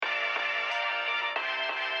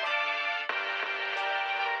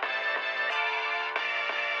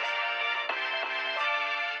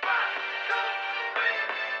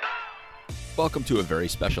Welcome to a very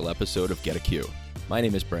special episode of Get a Q. My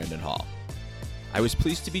name is Brandon Hall. I was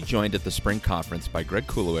pleased to be joined at the Spring Conference by Greg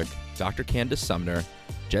Kulowick, Dr. Candace Sumner,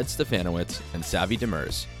 Jed Stefanowitz, and Savi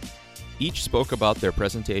Demers. Each spoke about their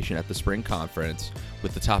presentation at the Spring Conference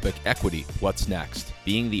with the topic Equity, What's Next,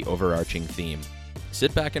 being the overarching theme.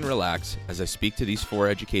 Sit back and relax as I speak to these four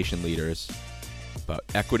education leaders about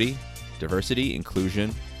equity, diversity,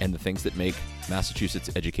 inclusion, and the things that make Massachusetts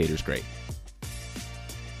educators great.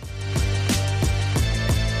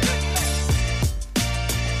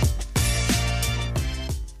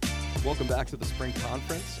 Welcome back to the Spring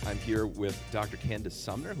Conference. I'm here with Dr. Candace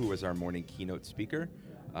Sumner, who was our morning keynote speaker.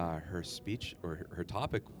 Her speech, or her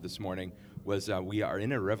topic this morning, was we are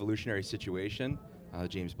in a revolutionary situation,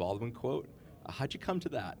 James Baldwin quote. How'd you come to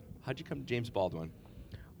that? How'd you come to James Baldwin?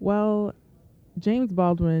 Well, James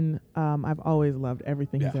Baldwin, I've always loved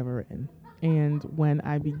everything he's ever written. And when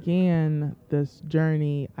I began this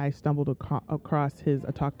journey, I stumbled across his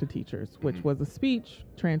A Talk to Teachers, which was a speech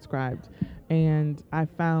transcribed. And I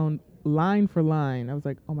found line for line, I was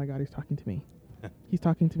like, oh my God, he's talking to me. He's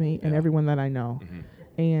talking to me and everyone that I know.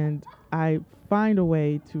 And I find a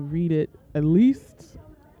way to read it at least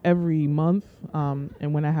every month.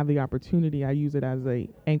 And when I have the opportunity, I use it as a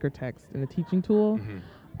anchor text in a teaching tool.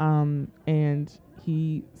 And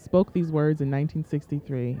he spoke these words in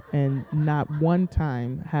 1963, and not one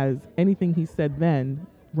time has anything he said then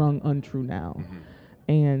rung untrue now.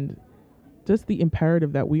 And just the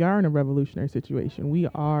imperative that we are in a revolutionary situation. We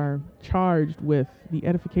are charged with the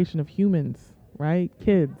edification of humans, right?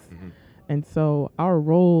 Kids. And so our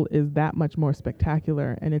role is that much more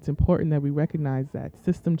spectacular, and it's important that we recognize that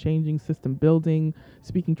system changing, system building,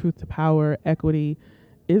 speaking truth to power, equity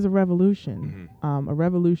is a revolution. A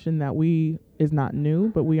revolution that is not new,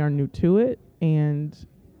 but we are new to it, and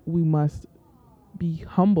we must be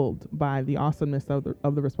humbled by the awesomeness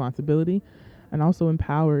of the responsibility, and also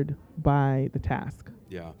empowered by the task.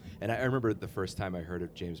 Yeah, and I remember the first time I heard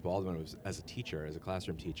of James Baldwin was as a teacher, as a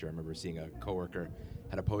classroom teacher. I remember seeing a coworker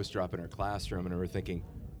had a poster up in her classroom, and I remember thinking,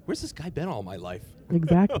 where's this guy been all my life?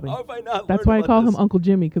 Exactly. How have I not That's learned why I about call this? him Uncle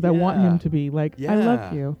Jimmy, because I want him to be like, I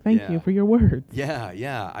love you. Thank you for your words.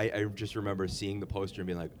 Yeah. I just remember seeing the poster and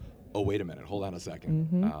being like, oh, wait a minute, hold on a second.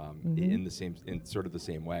 In sort of the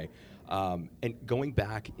same way. And going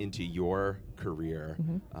back into your career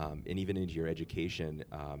and even into your education,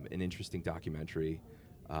 an interesting documentary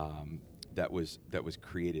that was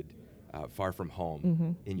created far from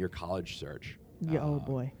home in your college search. Yeah, oh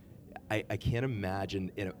boy. I can't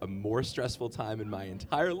imagine in a more stressful time in my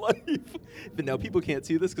entire life. But now people can't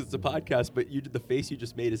see this because it's a podcast, but the face you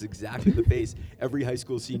just made is exactly the face every high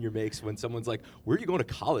school senior makes when someone's like, where are you going to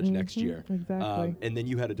college next year? Exactly. And then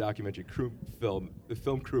you had a documentary the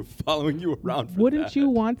film crew following you around for Wouldn't you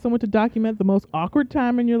want someone to document the most awkward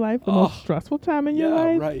time in your life, the most stressful time in your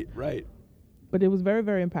life? Right. But it was very,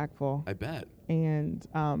 very impactful. I bet. And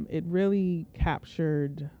it really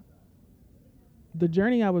captured the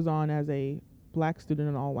journey I was on as a black student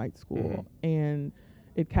in an all-white school. And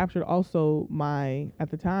it captured also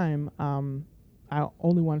at the time, I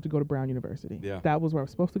only wanted to go to Brown University. That was where I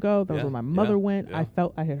was supposed to go. That was where my mother went. I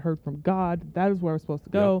felt I had heard from God. That is where I was supposed to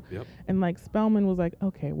go. And like Spelman was like,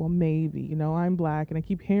 okay, well maybe, I'm black and I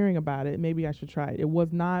keep hearing about it. Maybe I should try it. It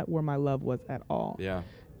was not where my love was at all.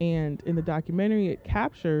 And in the documentary, it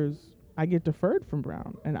captures, I get deferred from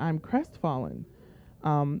Brown and I'm crestfallen.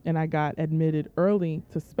 And I got admitted early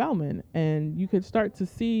to Spelman, and you could start to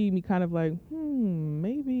see me kind of like,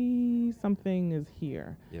 maybe something is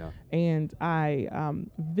here. And I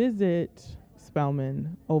visit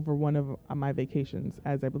Spelman over one of my vacations,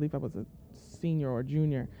 as I believe I was a senior or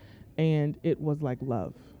junior, and it was like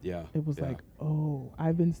love. It was like, oh,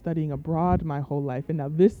 I've been studying abroad my whole life, and now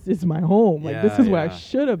this is my home. Like, this is where I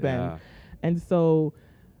should have been. And so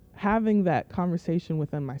having that conversation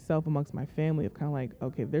within myself, amongst my family, of kind of like,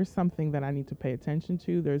 okay, there's something that I need to pay attention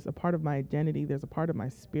to. There's a part of my identity. There's a part of my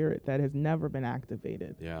spirit that has never been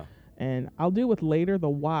activated. And I'll deal with later the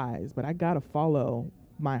whys, but I got to follow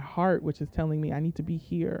my heart, which is telling me I need to be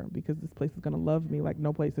here because this place is going to love me like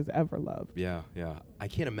no place has ever loved. I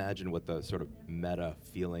can't imagine what the sort of meta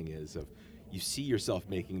feeling is of you see yourself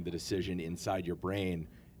making the decision inside your brain,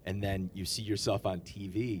 and then you see yourself on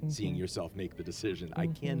TV seeing yourself make the decision. I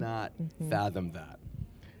cannot fathom that.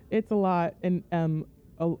 It's a lot. And,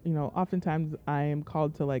 oftentimes I am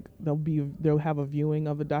called to, like, they'll have a viewing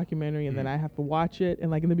of the documentary and then I have to watch it. And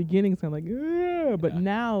like in the beginning, it's kind of like, but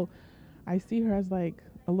now I see her as like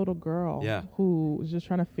a little girl who is just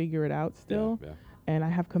trying to figure it out still. And I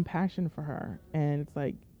have compassion for her. And it's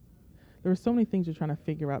like, there are so many things you're trying to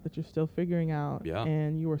figure out that you're still figuring out.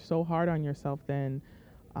 And you were so hard on yourself then.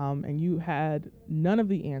 And you had none of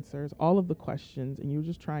the answers, all of the questions, and you were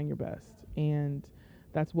just trying your best. And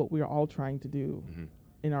that's what we are all trying to do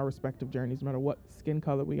in our respective journeys, no matter what skin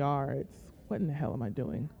color we are. It's, what in the hell am I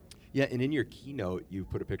doing? Yeah, and in your keynote, you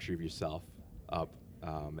put a picture of yourself up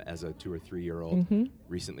as a 2 or 3 year old,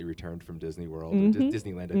 recently returned from Disney World, or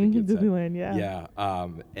Disneyland, I think you'd Disneyland, yeah. Yeah,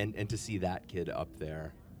 and to see that kid up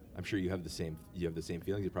there, I'm sure you have the same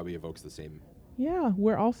feelings. It probably evokes the same. Yeah,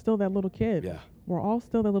 we're all still that little kid. Yeah. We're all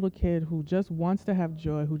still that little kid who just wants to have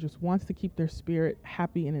joy, who just wants to keep their spirit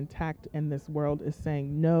happy and intact, and this world is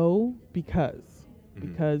saying no because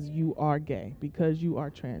you are gay, because you are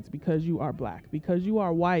trans, because you are black, because you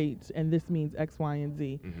are white, and this means X, Y, and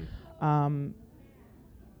Z.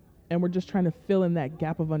 And we're just trying to fill in that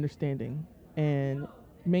gap of understanding and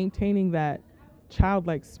maintaining that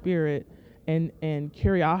childlike spirit and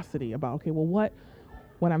curiosity about, okay, well,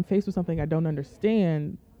 when I'm faced with something I don't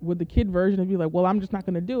understand, would the kid version of you like, well, I'm just not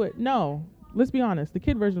going to do it? No, let's be honest. The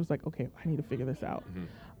kid version was like, okay, I need to figure this out.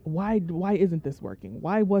 Why isn't this working?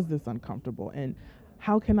 Why was this uncomfortable? And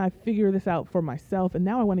how can I figure this out for myself? And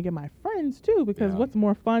now I want to get my friends too, because what's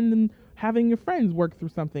more fun than having your friends work through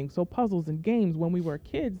something? So puzzles and games when we were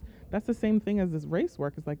kids, that's the same thing as this race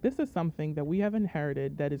work. It's like, this is something that we have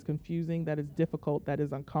inherited that is confusing, that is difficult, that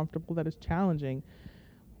is uncomfortable, that is challenging.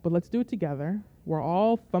 But let's do it together. We're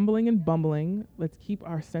all fumbling and bumbling. Let's keep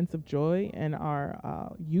our sense of joy and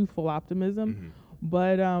our youthful optimism,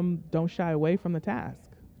 but don't shy away from the task.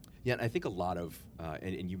 Yeah, and I think a lot of,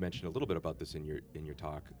 and you mentioned a little bit about this in your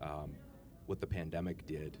talk, what the pandemic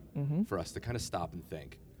did for us to kind of stop and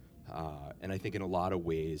think. And I think in a lot of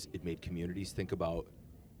ways, it made communities think about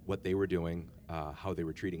what they were doing, how they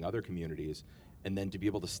were treating other communities, and then to be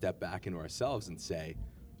able to step back into ourselves and say,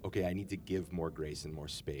 okay, I need to give more grace and more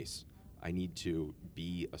space. I need to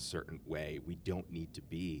be a certain way. We don't need to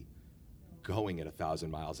be going at 1,000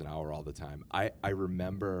 miles an hour all the time. I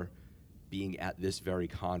remember being at this very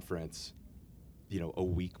conference, a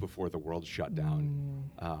week before the world shut down.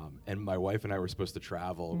 And my wife and I were supposed to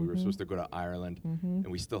travel. We were supposed to go to Ireland, and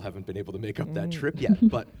we still haven't been able to make up that trip yet.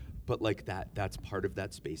 But like that's part of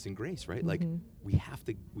that space and grace, right? Like we have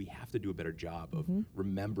to do a better job of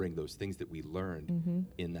remembering those things that we learned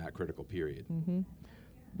in that critical period.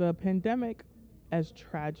 The pandemic, as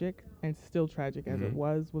tragic and still tragic as it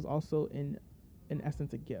was also in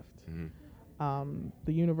essence a gift.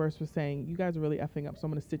 The universe was saying, you guys are really effing up, so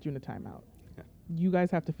I'm going to sit you in a timeout. You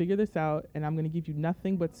guys have to figure this out, and I'm going to give you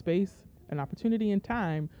nothing but space, an opportunity, and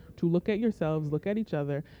time to look at yourselves, look at each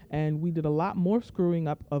other. And we did a lot more screwing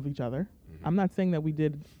up of each other. I'm not saying that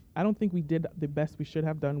I don't think we did the best we should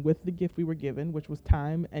have done with the gift we were given, which was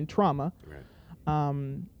time and trauma.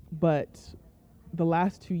 But the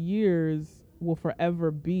last 2 years will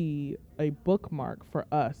forever be a bookmark for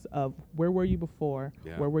us of where were you before,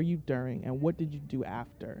 where were you during, and what did you do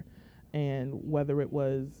after. And whether it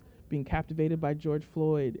was being captivated by George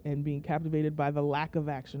Floyd and being captivated by the lack of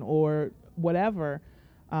action or whatever,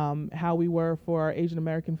 how we were for our Asian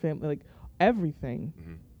American family, like everything,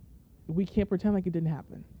 we can't pretend like it didn't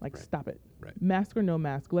happen. Like, stop it. Mask or no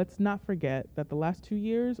mask, let's not forget that the last 2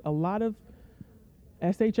 years, a lot of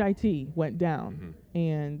SHIT went down,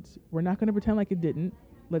 and we're not going to pretend like it didn't.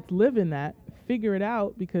 Let's live in that, figure it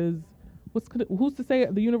out, because who's to say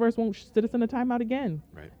the universe won't sit us in a timeout again?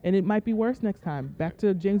 And it might be worse next time. Back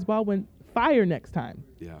to James Baldwin, fire next time.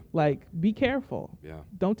 Like, be careful.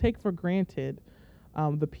 Don't take for granted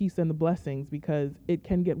the peace and the blessings, because it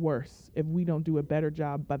can get worse if we don't do a better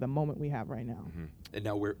job by the moment we have right now. And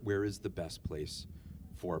now where is the best place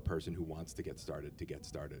for a person who wants to get started to get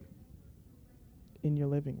started? In your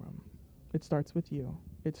living room. It starts with you.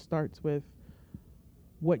 It starts with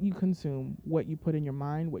what you consume, what you put in your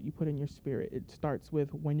mind, what you put in your spirit. It starts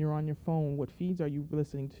with when you're on your phone, what feeds are you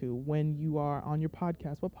listening to? When you are on your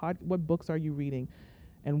podcast, what books are you reading?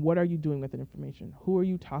 And what are you doing with that information? Who are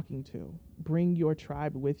you talking to? Bring your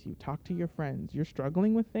tribe with you. Talk to your friends. You're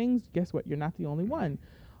struggling with things? Guess what? You're not the only one.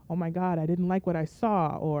 Oh my God, I didn't like what I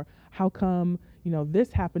saw, or how come,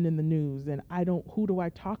 this happened in the news and who do I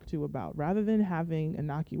talk to about? Rather than having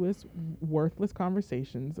innocuous, worthless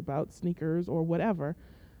conversations about sneakers or whatever,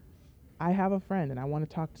 I have a friend and I want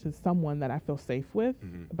to talk to someone that I feel safe with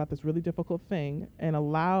about this really difficult thing, and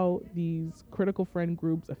allow these critical friend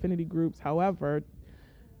groups, affinity groups, however,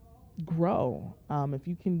 grow. If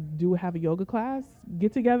you can have a yoga class,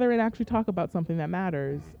 get together and actually talk about something that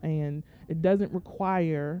matters. And it doesn't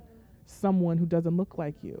require someone who doesn't look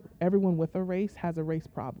like you. Everyone with a race has a race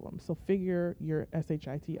problem. So figure your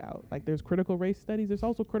SHIT out. Like, there's critical race studies. There's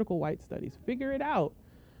also critical white studies. Figure it out.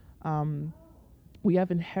 We have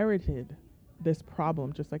inherited this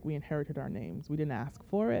problem, just like we inherited our names. We didn't ask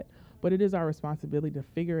for it, but it is our responsibility to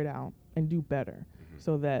figure it out and do better,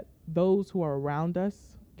 so that those who are around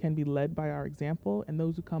us can be led by our example, and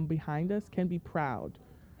those who come behind us can be proud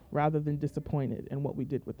rather than disappointed in what we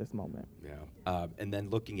did with this moment. Yeah. And then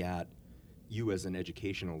looking at you as an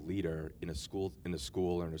educational leader in a school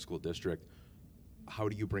or in a school district, how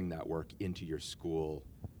do you bring that work into your school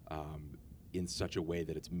in such a way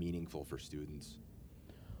that it's meaningful for students?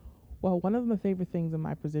 Well, one of my favorite things in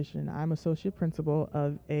my position, I'm associate principal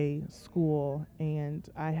of a school, and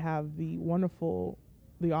I have the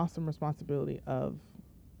awesome responsibility of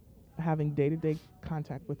having day-to-day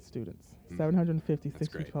contact with students. 750, 6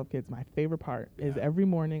 through 12 kids. My favorite part is every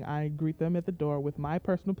morning I greet them at the door with my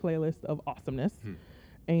personal playlist of awesomeness.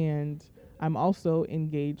 And I'm also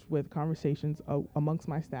engaged with conversations amongst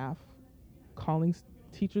my staff, calling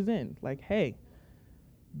teachers in, like, hey,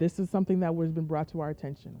 this is something that has been brought to our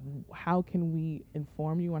attention. How can we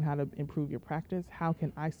inform you on how to improve your practice? How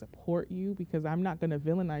can I support you? Because I'm not going to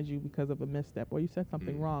villainize you because of a misstep or you said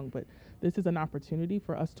something wrong, but this is an opportunity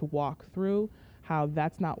for us to walk through how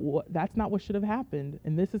that's not what should have happened,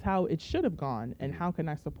 and this is how it should have gone, and how can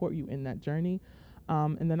I support you in that journey?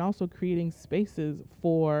 And then also creating spaces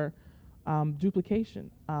for duplication,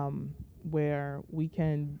 where we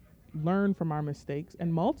can learn from our mistakes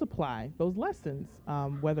and multiply those lessons,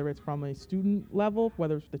 whether it's from a student level,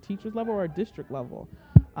 whether it's the teacher's level or a district level.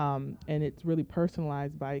 And it's really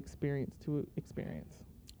personalized by experience to experience.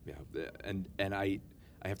 Yeah, and I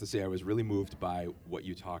have to say I was really moved by what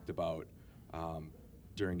you talked about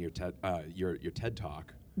during your TED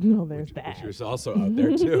Talk. No, there's which was also out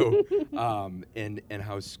there too, and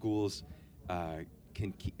how schools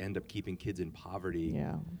can end up keeping kids in poverty.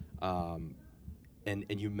 Yeah.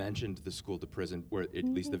 And you mentioned the school to prison, or at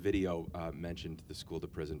least the video mentioned the school to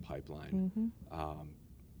prison pipeline.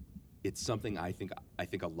 It's something I think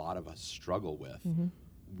a lot of us struggle with.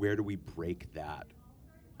 Where do we break that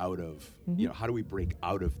out of? How do we break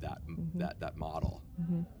out of that that model?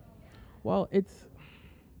 Well, it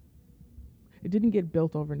didn't get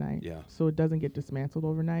built overnight, so it doesn't get dismantled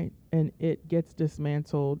overnight, and it gets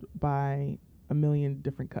dismantled by a million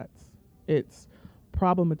different cuts. It's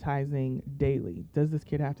problematizing daily. Does this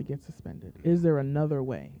kid have to get suspended? Is there another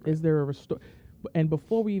way? Right. Is there a restore? And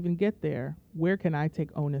before we even get there, where can I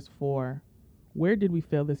take onus for? Where did we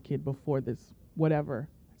fail this kid before this whatever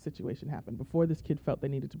situation happened? Before this kid felt they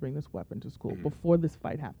needed to bring this weapon to school? Before this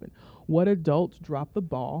fight happened? What adults dropped the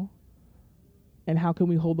ball? And how can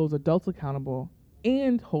we hold those adults accountable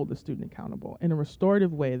and hold the student accountable in a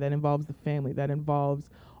restorative way that involves the family, that involves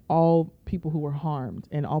all people who were harmed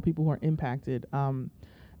and all people who are impacted. And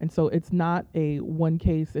so it's not a one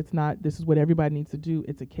case. It's not this is what everybody needs to do.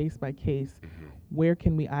 It's a case by case. Where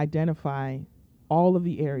can we identify all of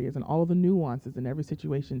the areas and all of the nuances in every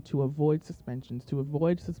situation to avoid suspensions, to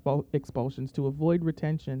avoid expulsions, to avoid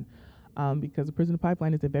retention, because the prison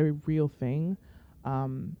pipeline is a very real thing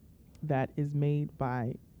that is made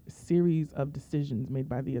by series of decisions made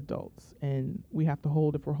by the adults, and we have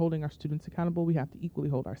to if we're holding our students accountable, we have to equally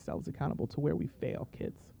hold ourselves accountable to where we fail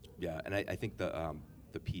kids. Yeah, and I think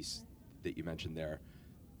the piece that you mentioned there,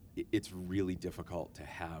 it's really difficult to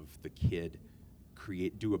have the kid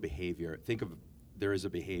do a behavior, think of there is a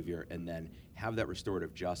behavior, and then have that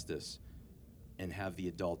restorative justice and have the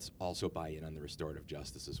adults also buy in on the restorative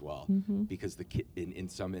justice as well. Because the kid, in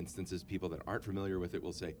some instances, people that aren't familiar with it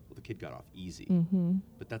will say, well, the kid got off easy.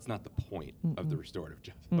 But that's not the point of the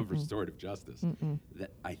restorative justice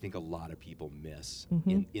that I think a lot of people miss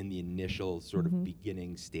in the initial sort of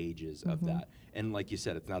beginning stages of that. And like you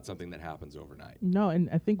said, it's not something that happens overnight. No, and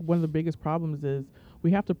I think one of the biggest problems is we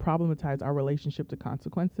have to problematize our relationship to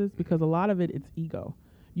consequences, because a lot of it's ego.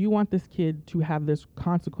 You want this kid to have this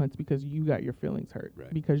consequence because you got your feelings hurt,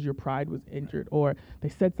 because your pride was injured, or they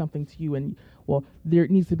said something to you, and well, there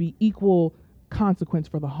needs to be equal consequence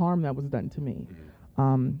for the harm that was done to me.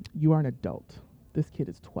 You are an adult. This kid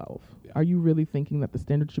is 12. Are you really thinking that the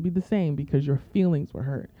standard should be the same because your feelings were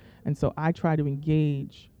hurt? And so I try to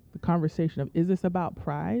engage the conversation of, is this about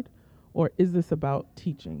pride or is this about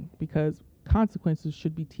teaching? Because consequences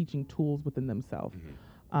should be teaching tools within themselves.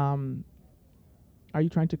 Are you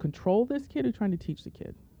trying to control this kid or trying to teach the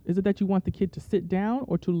kid? Is it that you want the kid to sit down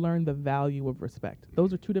or to learn the value of respect?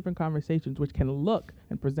 Those are two different conversations which can look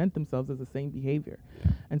and present themselves as the same behavior.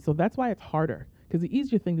 And so that's why it's harder, because the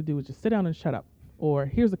easier thing to do is just sit down and shut up, or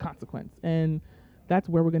here's a consequence. And that's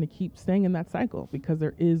where we're going to keep staying in that cycle, because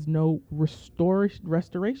there is no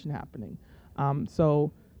restoration happening.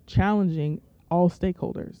 So challenging all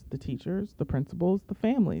stakeholders, the teachers, the principals, the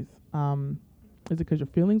families. Is it because your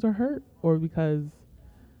feelings are hurt, or because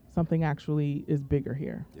something actually is bigger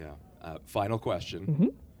here. Yeah. Final question. Mm-hmm.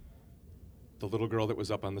 The little girl that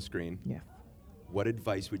was up on the screen, Yes. what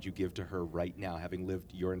advice would you give to her right now, having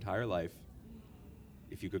lived your entire life?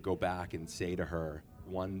 If you could go back and say to her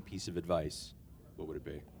one piece of advice, what would it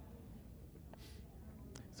be?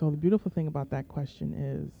 So the beautiful thing about that question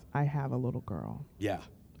is I have a little girl. Yeah.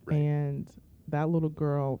 Right. And that little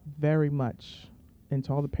girl very much, and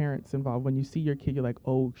to all the parents involved, when you see your kid, you're like,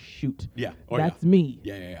 oh, shoot. Yeah. Oh, that's me.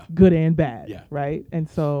 Yeah. Good and bad. Yeah. Right? And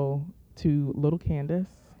so to little Candace,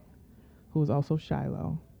 who is also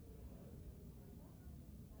Shiloh,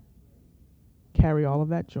 carry all of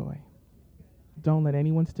that joy. Don't let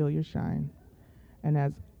anyone steal your shine. And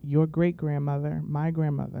as your great-grandmother, my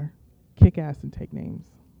grandmother, kick ass and take names.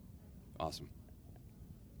 Awesome.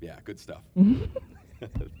 Yeah, good stuff.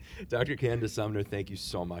 Dr. Candace Sumner, thank you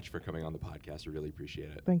so much for coming on the podcast. I really appreciate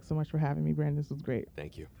it. Thanks so much for having me, Brandon. This was great.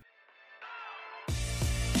 Thank you.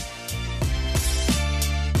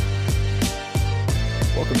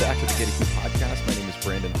 Welcome back to the Get a Q podcast. My name is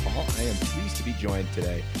Brandon Hall. I am pleased to be joined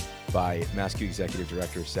today by MassQ Executive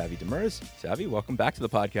Director Savvy Demers. Savvy, welcome back to the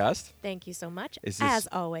podcast. Thank you so much. Is this As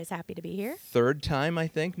always, happy to be here. Third time, I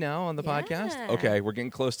think, now on the podcast? Yeah. Okay, we're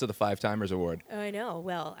getting close to the 5-Timers Award. Oh, I know.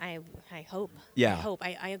 Well, I hope. Yeah. I hope.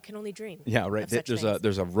 I can only dream. Yeah, right. of such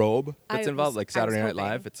There's a robe that's I involved, was- like I was Saturday Night hoping.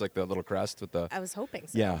 Live. It's like the little crest with the. I was hoping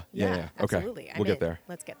so. Yeah. Okay, Absolutely. we'll get there.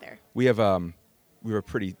 Let's get there. We have we have a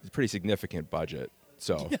pretty significant budget,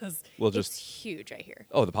 so Yes. we'll It's just. huge, I hear.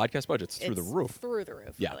 Oh, the podcast budget's through the It's roof. Through the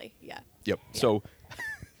roof, Yeah. really. Yeah. Yep. So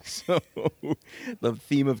the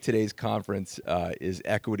theme of today's conference is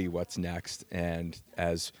equity. What's next? And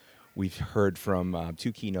as we've heard from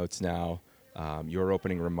two keynotes now, your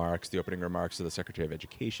opening remarks, the opening remarks of the Secretary of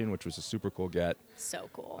Education, which was a super cool get. So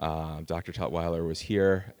cool. Dr. Tutwiler was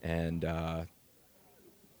here, and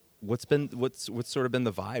what's sort of been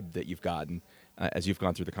the vibe that you've gotten as you've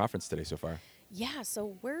gone through the conference today so far? Yeah,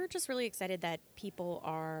 so we're just really excited that people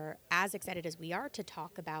are as excited as we are to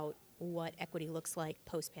talk about what equity looks like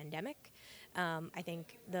post-pandemic. I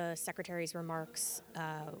think the Secretary's remarks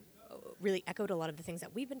really echoed a lot of the things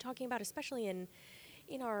that we've been talking about, especially in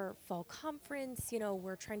our fall conference. You know,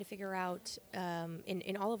 we're trying to figure out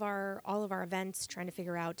in all of our events, trying to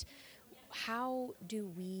figure out how do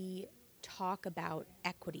we talk about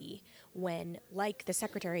equity when, like the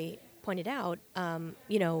Secretary pointed out,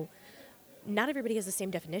 not everybody has the same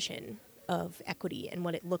definition of equity and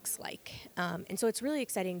what it looks like. And so it's really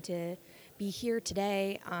exciting to be here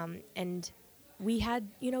today. And we had,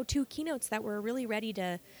 two keynotes that were really ready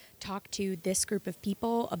to talk to this group of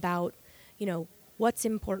people about, what's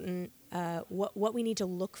important, what we need to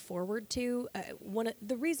look forward to.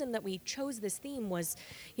 The reason that we chose this theme was,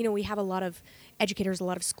 we have a lot of educators, a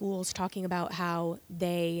lot of schools talking about how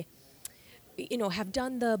they have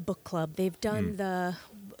done the book club. They've done the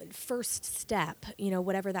first step,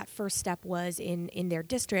 whatever that first step was in their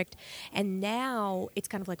district. And now it's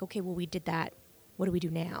kind of like, okay, well, we did that. What do we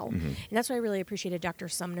do now? And that's why I really appreciated Dr.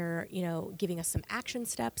 Sumner, giving us some action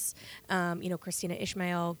steps. Christina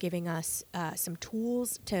Ishmael giving us some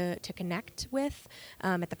tools to connect with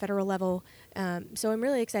at the federal level. So I'm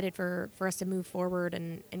really excited for us to move forward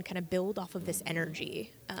and kind of build off of this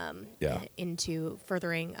energy into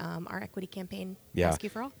furthering our equity campaign. Yeah. Ask You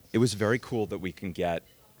for All. It was very cool that we can get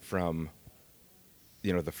from,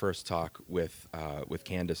 the first talk with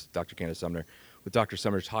Candace, Dr. Candace Sumner, with Dr.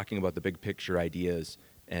 Sumner talking about the big picture ideas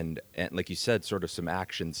and like you said, sort of some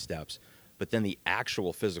action steps, but then the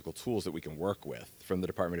actual physical tools that we can work with from the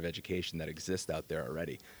Department of Education that exist out there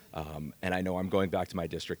already. And I know I'm going back to my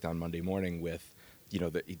district on Monday morning with, the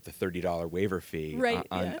 $30 waiver fee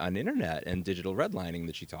on internet and digital redlining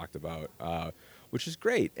that she talked about, which is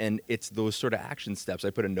great. And it's those sort of action steps. I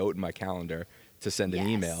put a note in my calendar to send an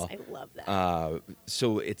email. I love that.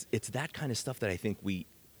 So it's that kind of stuff that I think we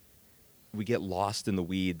get lost in the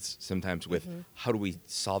weeds sometimes with how do we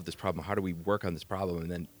solve this problem? How do we work on this problem? And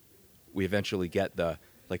then we eventually get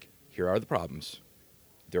here are the problems.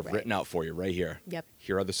 They're written out for you right here. Yep.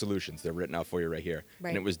 Here are the solutions. They're written out for you right here.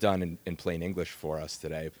 Right. And it was done in plain English for us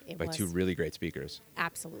today by two really great speakers.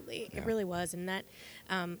 Absolutely. Yeah. It really was. And that,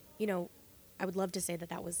 I would love to say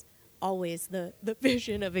that was always the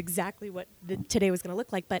vision of exactly what today was going to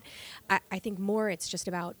look like. But I think more it's just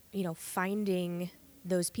about, finding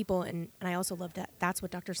those people. And I also love that that's what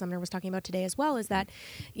Dr. Sumner was talking about today as well, is that,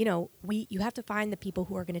 you have to find the people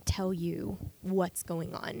who are going to tell you what's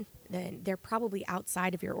going on. Then they're probably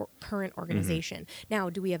outside of your current organization. Now,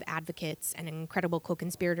 do we have advocates and incredible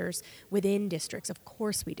co-conspirators within districts? Of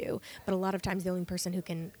course we do. But a lot of times the only person who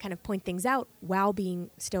can kind of point things out while being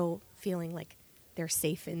still feeling like they're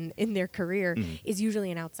safe in their career is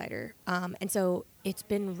usually an outsider. And so it's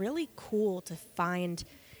been really cool to find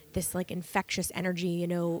this like infectious energy. You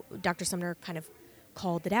know, Dr. Sumner kind of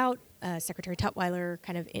called it out. Secretary Tutwiler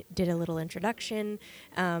kind of did a little introduction.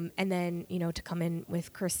 And then, you know, to come in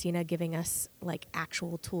with Christina giving us like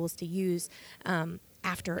actual tools to use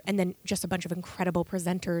after, and then just a bunch of incredible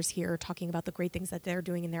presenters here talking about the great things that they're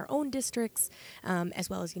doing in their own districts, as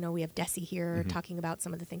well as, you know, we have Desi here talking about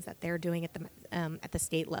some of the things that they're doing at the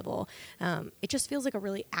state level. It just feels like a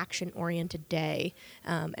really action-oriented day,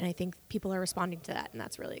 and I think people are responding to that, and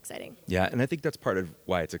that's really exciting. Yeah, and I think that's part of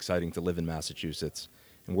why it's exciting to live in Massachusetts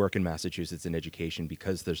and work in Massachusetts in education,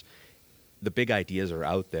 because the big ideas are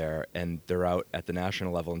out there, and they're out at the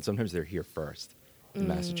national level, and sometimes they're here first in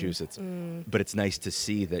Massachusetts. But it's nice to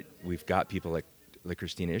see that we've got people like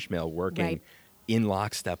Christina Ishmael working in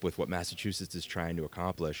lockstep with what Massachusetts is trying to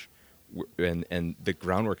accomplish, and the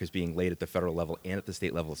groundwork is being laid at the federal level and at the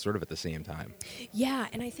state level sort of at the same time. Yeah,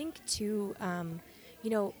 and I think too, you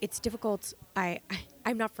know, it's difficult. I'm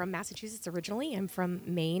not from Massachusetts originally. I'm from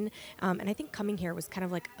Maine, and I think coming here was kind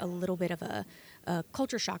of like a little bit of a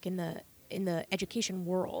culture shock in the education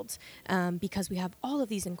world, because we have all of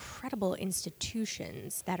these incredible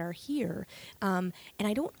institutions that are here, and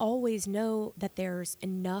I don't always know that there's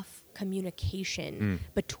enough communication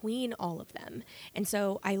between all of them. And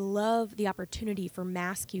so I love the opportunity for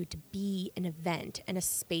MassCUE to be an event and a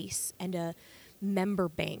space and a member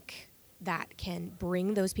bank that can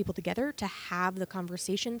bring those people together to have the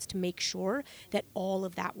conversations to make sure that all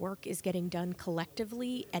of that work is getting done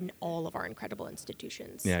collectively and all of our incredible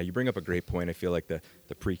institutions. Yeah, you bring up a great point. I feel like the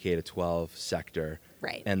pre-K to 12 sector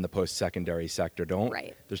and the post-secondary sector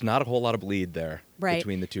there's not a whole lot of bleed there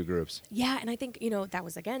between the two groups. Yeah, and I think, you know, that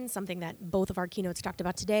was, again, something that both of our keynotes talked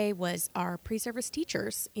about today was our pre-service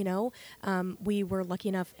teachers. You know, we were lucky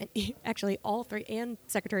enough, actually all three, and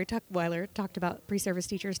Secretary Tutwiler talked about pre-service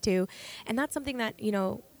teachers too. And that's something that, you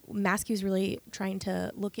know, MassCUE is really trying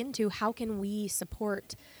to look into. How can we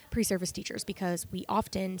support pre-service teachers? Because we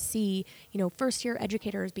often see, you know, first-year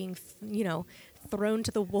educators being, you know, thrown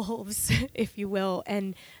to the wolves, if you will,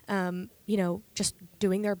 and, you know, just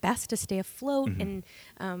doing their best to stay afloat. And,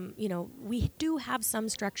 you know, we do have some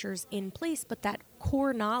structures in place, but that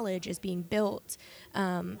core knowledge is being built,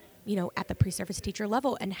 you know, at the pre-service teacher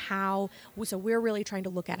level, and so we're really trying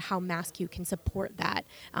to look at how MassCUE can support that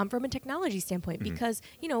from a technology standpoint, because,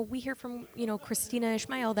 you know, we hear from, you know, Christina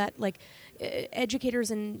Ishmael that like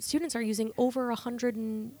educators and students are using over 100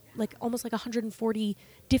 and like almost like 140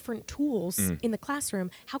 different tools in the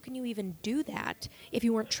classroom. How can you even do that if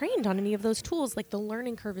you weren't trained on any of those tools? Like the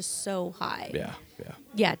learning curve is so high.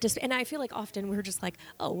 Yeah. And I feel like often we're just like,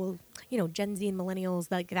 oh, well, you know, Gen Z and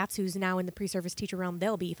millennials, like that's who's now in the pre-service teacher realm.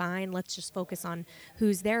 They'll be fine. Let's just focus on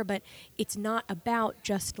who's there. But it's not about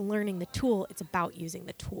just learning the tool. It's about using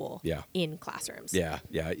the tool in classrooms. Yeah.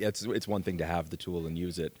 It's one thing to have the tool and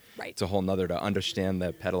use it. Right. It's a whole nother to understand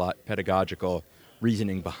the pedagogical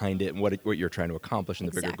reasoning behind it and what you're trying to accomplish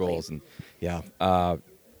and the bigger goals. And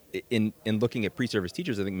in looking at pre-service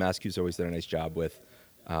teachers, I think MassCUE's always done a nice job with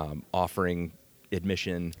offering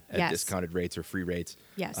admission at discounted rates or free rates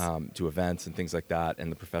to events and things like that,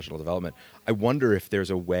 and the professional development. I wonder if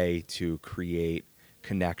there's a way to create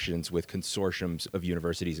connections with consortiums of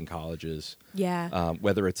universities and colleges,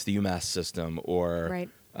 whether it's the UMass system or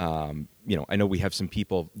you know, I know we have some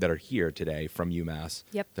people that are here today from UMass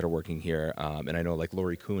that are working here, and I know like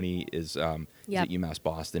Lori Cooney is at UMass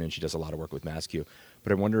Boston, and she does a lot of work with MassCUE.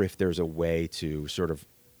 But I wonder if there's a way to sort of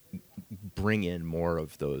bring in more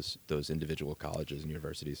of those individual colleges and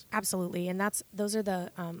universities. Absolutely, and those are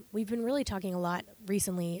the we've been really talking a lot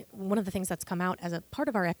recently. One of the things that's come out as a part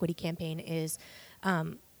of our equity campaign is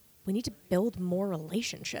we need to build more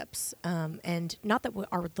relationships, and not that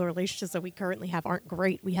the relationships that we currently have aren't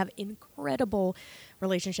great. We have incredible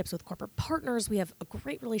relationships with corporate partners. We have a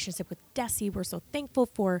great relationship with Desi. We're so thankful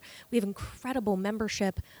for. We have incredible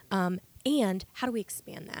membership. And how do we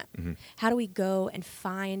expand that? How do we go and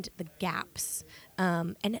find the gaps?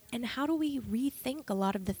 And how do we rethink a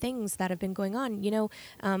lot of the things that have been going on? You know,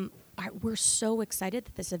 we're so excited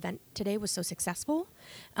that this event today was so successful.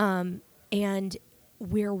 And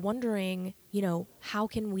we're wondering, you know, how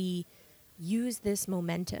can we use this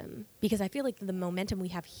momentum? Because I feel like the momentum we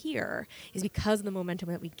have here is because of the momentum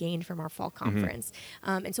that we gained from our fall conference.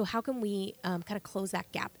 And so how can we kind of close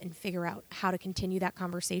that gap and figure out how to continue that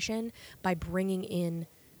conversation by bringing in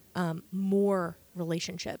more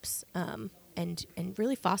relationships and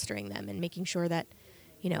really fostering them and making sure that,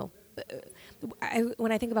 you know,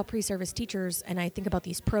 when I think about pre-service teachers and I think about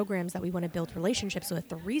these programs that we want to build relationships with,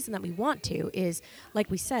 the reason that we want to is, like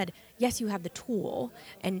we said, yes, you have the tool,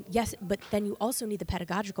 and yes, but then you also need the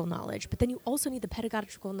pedagogical knowledge, but then you also need the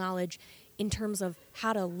pedagogical knowledge in terms of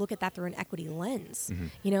how to look at that through an equity lens,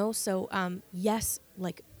 So, yes,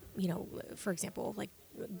 for example,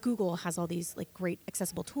 Google has all these great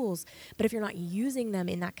accessible tools, but if you're not using them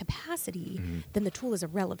in that capacity, then the tool is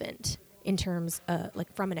irrelevant in terms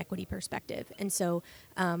from an equity perspective. And so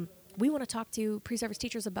we want to talk to pre-service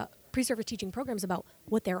teachers about pre-service teaching programs about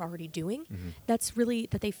what they're already doing that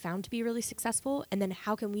they found to be really successful, and then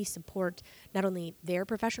how can we support not only their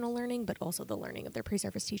professional learning but also the learning of their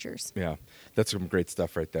pre-service teachers. Yeah, that's some great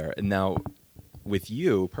stuff right there. And now with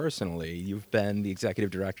you personally, you've been the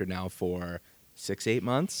executive director now for 6-8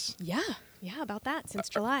 months. Yeah, about that, since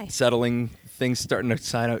July. Settling, things starting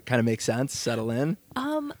to kind of make sense, settle in?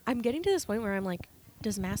 I'm getting to this point where I'm like,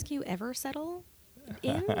 does MassCUE ever settle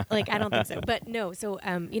in? I don't think so. But no, so,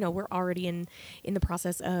 we're already in the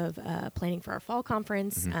process of planning for our fall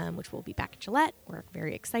conference, which will be back at Gillette. We're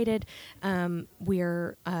very excited.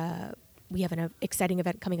 We have an exciting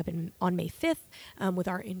event coming up on May 5th with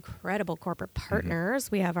our incredible corporate partners.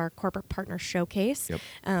 We have our corporate partner showcase. Yep.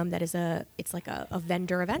 That is it's like a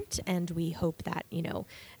vendor event, and we hope that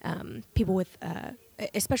people with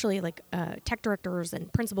especially tech directors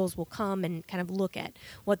and principals will come and kind of look at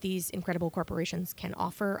what these incredible corporations can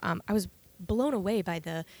offer. I was blown away by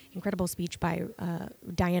the incredible speech by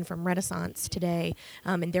Diane from Renaissance today,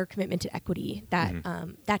 and their commitment to equity.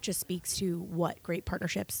 That just speaks to what great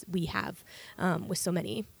partnerships we have with so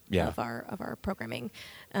many of our programming.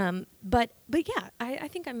 But yeah, I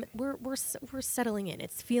think we're settling in.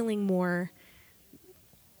 It's feeling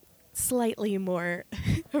slightly more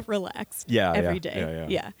relaxed every day.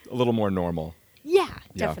 Yeah, a little more normal. Yeah,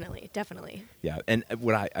 definitely. Yeah, and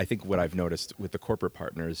what I've noticed with the corporate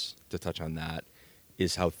partners, to touch on that,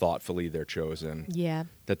 is how thoughtfully they're chosen. Yeah.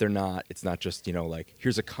 That it's not just,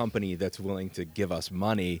 here's a company that's willing to give us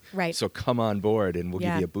money, right, so come on board and we'll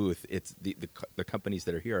give you a booth. It's the companies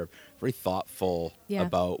that are here are very thoughtful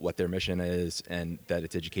about what their mission is, and that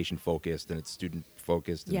it's education focused and it's student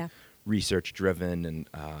focused and research driven, and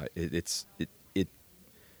it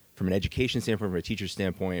from an education standpoint, from a teacher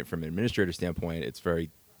standpoint, from an administrator standpoint, it's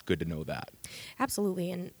very good to know that.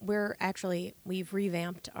 Absolutely. And we've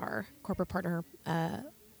revamped our corporate partner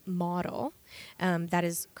model that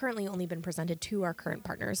has currently only been presented to our current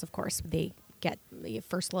partners. Of course, they get the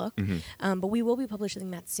first look, but we will be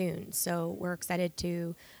publishing that soon. So we're excited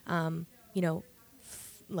to,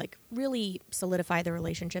 really solidify the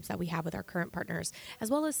relationships that we have with our current partners,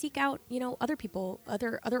 as well as seek out, other people,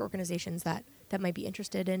 other organizations that might be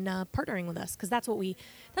interested in partnering with us, because that's what we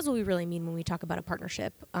really mean when we talk about a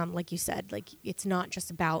partnership. Like you said, it's not just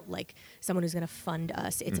about someone who's going to fund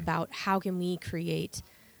us. It's about how can we create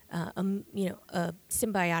a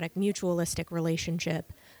symbiotic, mutualistic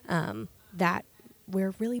relationship that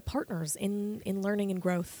we're really partners in learning and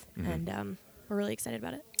growth, and we're really excited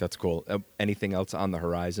about it. That's cool. Anything else on the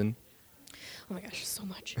horizon? Oh my gosh, so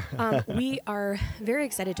much. We are very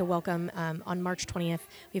excited to welcome on March 20th,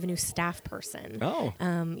 we have a new staff person. Oh.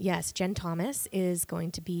 Yes, Jen Thomas is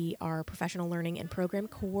going to be our professional learning and program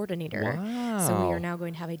coordinator. Wow. So we are now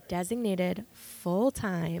going to have a designated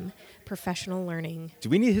full-time professional learning Do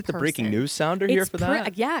we need to hit the breaking news sounder here for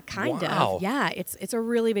that? Yeah, kind Wow. of. Yeah, it's a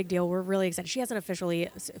really big deal. We're really excited. She hasn't officially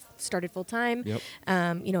started full-time. Yep.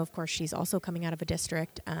 Of course, she's also coming out of a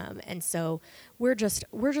district. And so we're just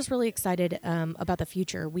really excited about the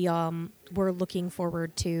future. We're looking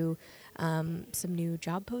forward to some new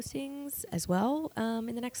job postings as well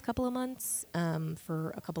in the next couple of months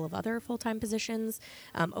for a couple of other full-time positions.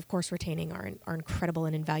 Of course, retaining our incredible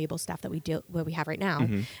and invaluable staff that we have right now,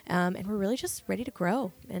 and we're really just ready to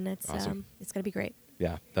grow. And it's Awesome. It's going to be great.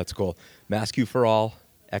 Yeah, that's cool. MassCUE for all,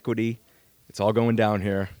 equity. It's all going down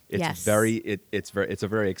here. It's Yes. It's a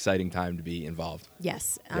very exciting time to be involved.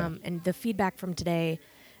 Yes. Yeah. And the feedback from today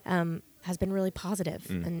has been really positive.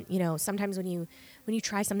 And, sometimes when you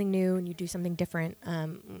try something new and you do something different,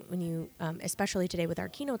 when you, especially today with our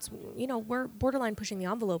keynotes, we're borderline pushing the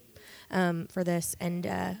envelope for this, and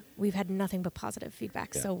we've had nothing but positive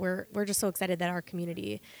feedback. Yeah. So we're just so excited that our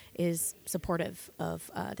community is supportive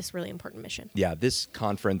of this really important mission. Yeah, this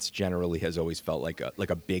conference generally has always felt like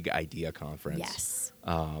a big idea conference. Yes.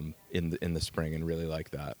 In the spring, and really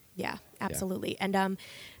like that. Yeah, absolutely. And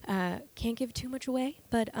can't give too much away,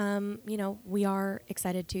 but we are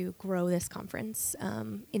excited to grow this conference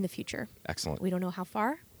in the future. Excellent. We don't know how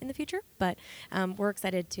far in the future, but we're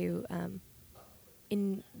excited to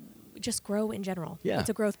just grow in general. Yeah.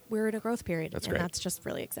 We're in a growth period. That's and great. that's just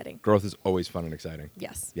really exciting. Growth is always fun and exciting.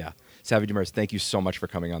 Yes. Yeah. Savvy Demers, thank you so much for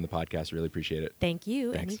coming on the podcast. Really appreciate it. Thank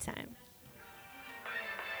you. Thanks. Anytime.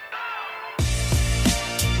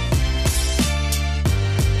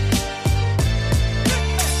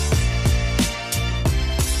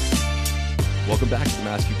 Welcome back to the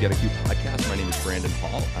MassCUE Get a Q podcast. My name is Brandon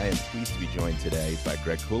Hall. I am pleased to be joined today by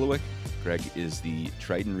Greg Kulowiec. Greg is the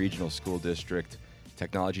Triton Regional School District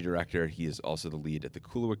Technology Director. He is also the lead at the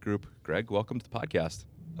Kulowiec Group. Greg, welcome to the podcast.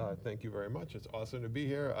 Thank you very much. It's awesome to be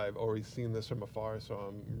here. I've always seen this from afar, so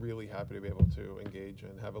I'm really happy to be able to engage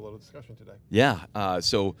and have a little discussion today. Yeah.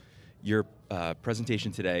 So your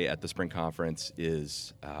presentation today at the Spring Conference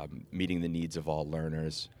is meeting the needs of all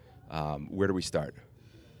learners. Where do we start?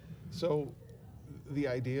 So the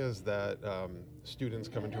idea is that students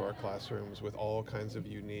come into our classrooms with all kinds of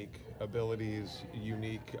unique abilities,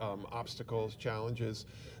 unique obstacles, challenges.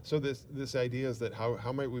 So this idea is that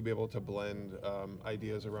how might we be able to blend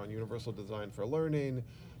ideas around universal design for learning,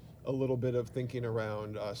 a little bit of thinking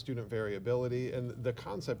around student variability, and the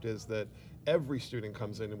concept is that every student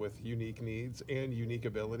comes in with unique needs and unique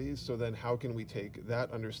abilities, so then how can we take that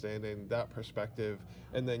understanding, that perspective,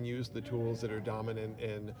 and then use the tools that are dominant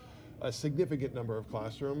in a significant number of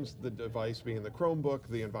classrooms, the device being the Chromebook,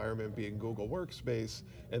 the environment being Google Workspace,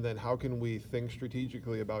 and then how can we think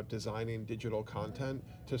strategically about designing digital content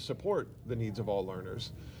to support the needs of all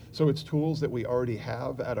learners. So it's tools that we already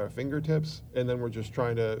have at our fingertips, and then we're just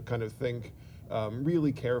trying to kind of think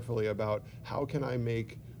really carefully about how can I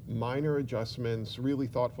make minor adjustments, really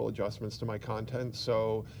thoughtful adjustments to my content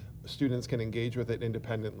so students can engage with it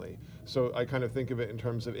independently. So I kind of think of it in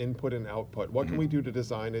terms of input and output. What can we do to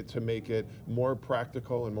design it to make it more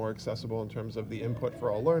practical and more accessible in terms of the input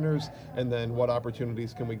for all learners, and then what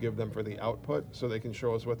opportunities can we give them for the output so they can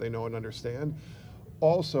show us what they know and understand.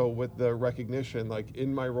 Also with the recognition, like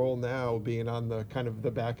in my role now, being on the kind of the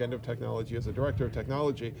back end of technology as a director of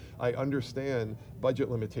technology, I understand budget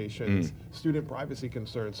limitations, student privacy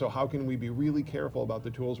concerns. So how can we be really careful about the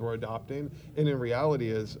tools we're adopting? And in reality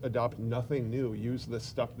is adopt nothing new, use the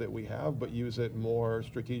stuff that we have, but use it more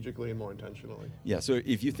strategically and more intentionally. Yeah, so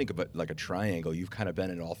if you think about like a triangle, you've kind of been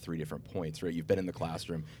at all three different points, right? You've been in the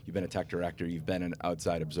classroom, you've been a tech director, you've been an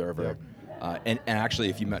outside observer. Yeah. And actually,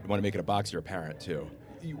 if you want to make it a box, you're a parent too.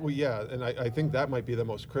 Well, yeah, and I think that might be the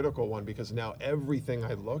most critical one, because now everything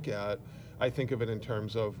I look at, I think of it in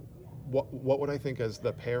terms of what would I think as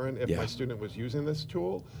the parent if my student was using this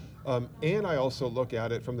tool? And I also look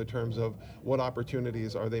at it from the terms of what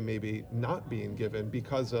opportunities are they maybe not being given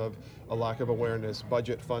because of a lack of awareness,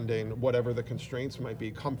 budget funding, whatever the constraints might be,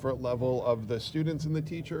 comfort level of the students and the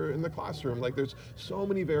teacher in the classroom. Like there's so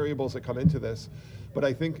many variables that come into this. But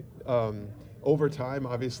I think over time,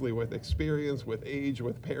 obviously with experience, with age,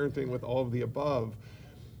 with parenting, with all of the above,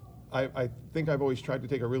 I think I've always tried to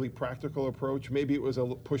take a really practical approach. Maybe it was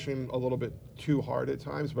pushing a little bit too hard at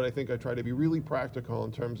times, but I think I try to be really practical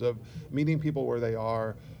in terms of meeting people where they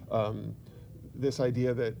are. This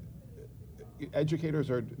idea that educators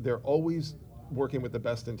they're always working with the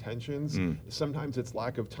best intentions. Sometimes it's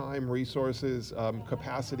lack of time, resources,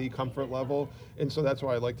 capacity, comfort level. And so that's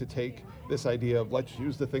why I like to take this idea of let's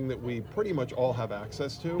use the thing that we pretty much all have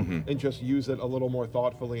access to and just use it a little more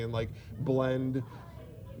thoughtfully and like blend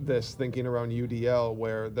this thinking around UDL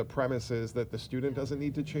where the premise is that the student doesn't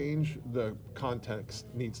need to change, the context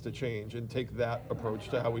needs to change, and take that approach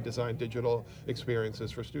to how we design digital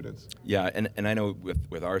experiences for students. Yeah, and I know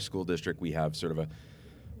with our school district, we have sort of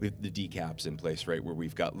we have the DCAPs in place, right, where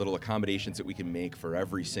we've got little accommodations that we can make for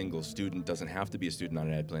every single student. Doesn't have to be a student on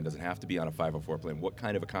an ed plan, doesn't have to be on a 504 plan. What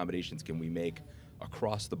kind of accommodations can we make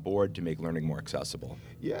across the board to make learning more accessible?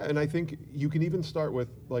 Yeah, and I think you can even start with,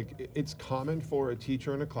 like, it's common for a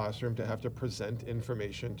teacher in a classroom to have to present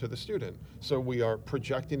information to the student. So we are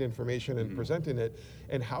projecting information and presenting it,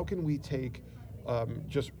 and how can we take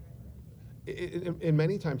in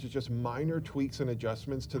many times it's just minor tweaks and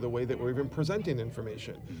adjustments to the way that we're even presenting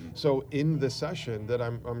information. So in the session that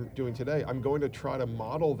I'm doing today, I'm going to try to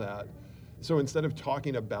model that. So instead of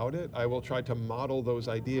talking about it, I will try to model those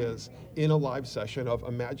ideas in a live session of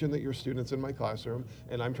imagine that your student's in my classroom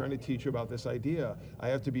and I'm trying to teach you about this idea. I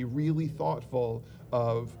have to be really thoughtful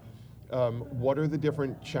of what are the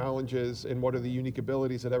different challenges and what are the unique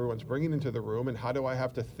abilities that everyone's bringing into the room, and how do I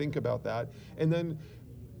have to think about that? And then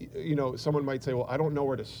someone might say, well, I don't know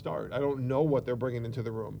where to start. I don't know what they're bringing into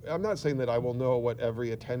the room. I'm not saying that I will know what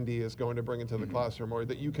every attendee is going to bring into the classroom, or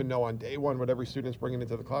that you can know on day one what every student's bringing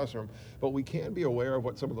into the classroom, but we can be aware of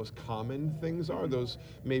what some of those common things are, those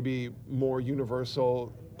maybe more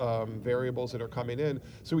universal variables that are coming in.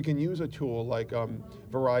 So we can use a tool like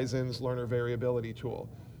Verizon's learner variability tool.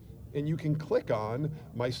 And you can click on,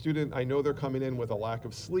 my student, I know they're coming in with a lack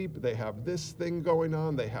of sleep, they have this thing going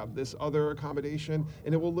on, they have this other accommodation,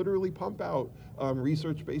 and it will literally pump out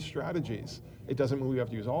research-based strategies. It doesn't mean we have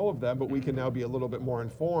to use all of them, but we can now be a little bit more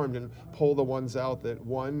informed and pull the ones out that,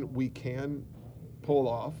 one, we can pull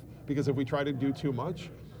off, because if we try to do too much,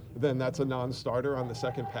 then that's a non-starter on the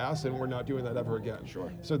second pass, and we're not doing that ever again.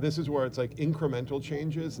 Sure. So this is where it's like incremental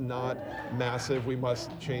changes, not massive, we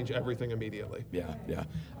must change everything immediately. Yeah.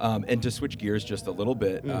 And to switch gears just a little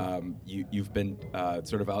bit, you've been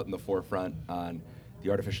sort of out in the forefront on the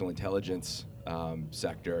artificial intelligence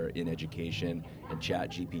sector in education and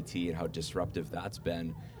ChatGPT and how disruptive that's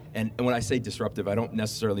been. And when I say disruptive, I don't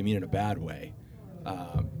necessarily mean in a bad way.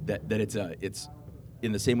 That it's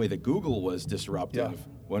in the same way that Google was disruptive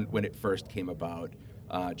when it first came about.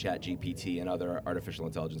 ChatGPT and other artificial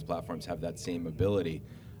intelligence platforms have that same ability.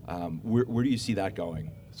 Where do you see that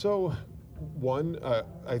going? So, one,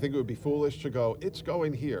 I think it would be foolish to go, it's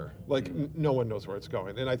going here. Like, no one knows where it's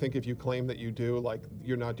going. And I think if you claim that you do, like,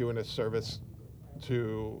 you're not doing a service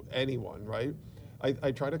to anyone, right?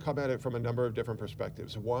 I try to come at it from a number of different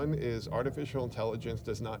perspectives. One is artificial intelligence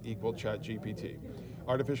does not equal ChatGPT.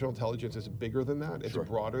 Artificial intelligence is bigger than that, it's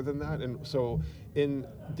broader than that. And so in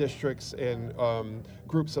districts and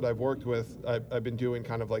groups that I've worked with, I've been doing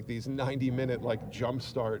kind of like these 90-minute like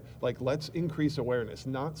jumpstart, like let's increase awareness,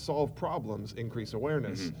 not solve problems, increase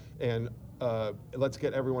awareness. And let's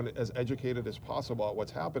get everyone as educated as possible at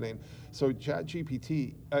what's happening. So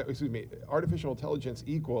artificial intelligence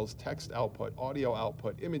equals text output, audio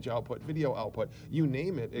output, image output, video output, you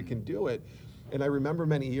name it, it can do it. And I remember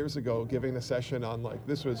many years ago giving a session on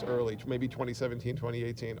this was early, maybe 2017,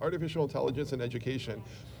 2018, artificial intelligence and education.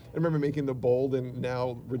 I remember making the bold and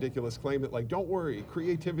now ridiculous claim that don't worry,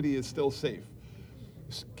 creativity is still safe.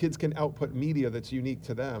 Kids can output media that's unique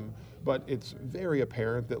to them, but it's very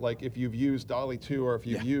apparent that if you've used DALL-E 2 or if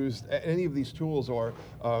you've used any of these tools or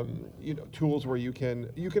tools where you can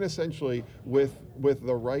essentially with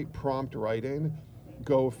the right prompt writing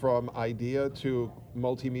go from idea to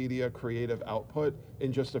multimedia creative output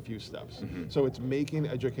in just a few steps. So it's making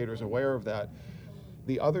educators aware of that.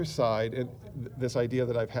 The other side, and this idea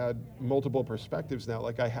that I've had multiple perspectives now,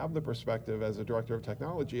 I have the perspective as a director of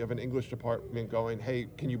technology of an English department going, hey,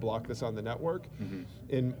 can you block this on the network?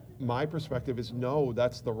 And my perspective is no,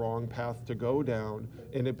 that's the wrong path to go down,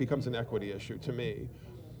 and it becomes an equity issue to me.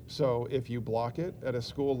 So if you block it at a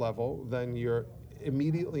school level, then you're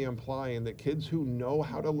immediately implying that kids who know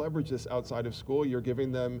how to leverage this outside of school, you're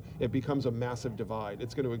giving them, it becomes a massive divide.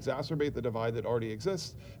 It's going to exacerbate the divide that already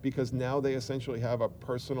exists because now they essentially have a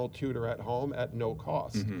personal tutor at home at no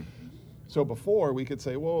cost. So before we could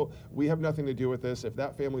say, well, we have nothing to do with this. If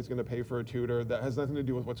that family's going to pay for a tutor, that has nothing to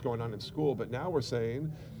do with what's going on in school. But now we're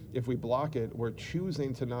saying, if we block it, we're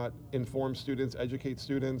choosing to not inform students, educate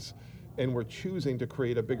students, and we're choosing to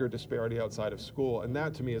create a bigger disparity outside of school. And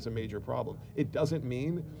that to me is a major problem. It doesn't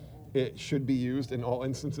mean it should be used in all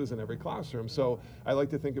instances in every classroom. So I like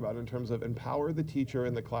to think about it in terms of empower the teacher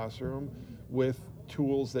in the classroom with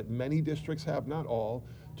tools that many districts have, not all,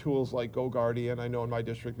 tools like GoGuardian. I know in my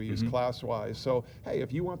district we use ClassWise. So, hey,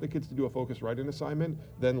 if you want the kids to do a focused writing assignment,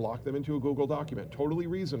 then lock them into a Google document. Totally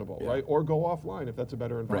reasonable, right? Or go offline if that's a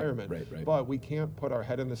better environment. Right. But we can't put our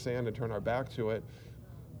head in the sand and turn our back to it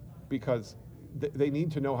because they need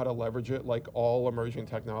to know how to leverage it like all emerging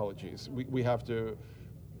technologies. We have to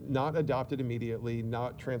not adopt it immediately,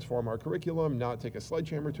 not transform our curriculum, not take a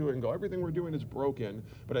sledgehammer to it and go, everything we're doing is broken.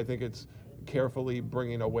 But I think it's carefully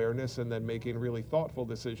bringing awareness and then making really thoughtful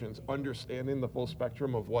decisions, understanding the full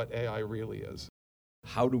spectrum of what AI really is.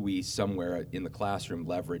 How do we somewhere in the classroom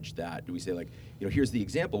leverage that? Do we say here's the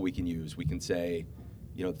example we can use. We can say,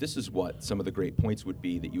 this is what some of the great points would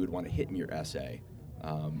be that you would want to hit in your essay.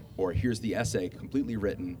 Or here's the essay completely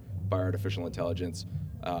written by artificial intelligence.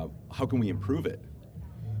 How can we improve it?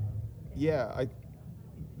 Yeah,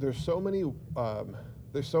 there's so many ways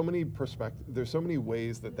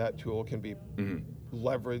that tool can be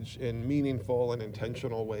leveraged in meaningful and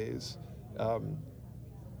intentional ways.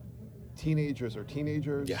 Teenagers are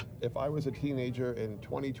teenagers. Yeah. If I was a teenager in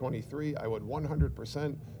 2023, I would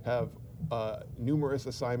 100% have numerous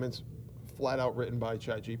assignments flat out written by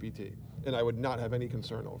ChatGPT. and I would not have any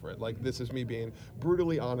concern over it. Like, this is me being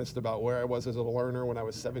brutally honest about where I was as a learner when I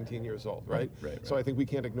was 17 years old, right? So I think we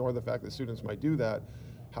can't ignore the fact that students might do that.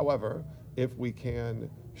 However, if we can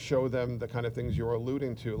show them the kind of things you're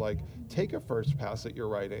alluding to, like take a first pass at your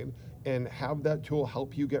writing and have that tool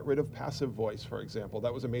help you get rid of passive voice, for example.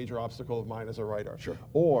 That was a major obstacle of mine as a writer. Sure.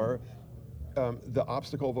 Or the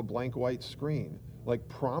obstacle of a blank white screen. Like,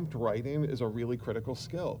 prompt writing is a really critical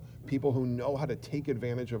skill. People who know how to take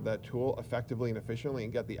advantage of that tool effectively and efficiently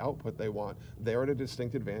and get the output they want, they're at a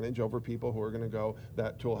distinct advantage over people who are going to go,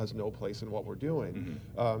 that tool has no place in what we're doing.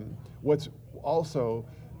 What's also,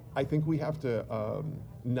 I think we have to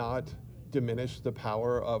not diminish the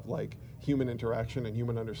power of like human interaction and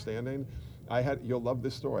human understanding. You'll love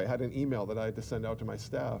this story. I had an email that I had to send out to my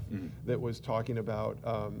staff that was talking about,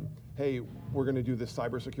 hey, we're going to do this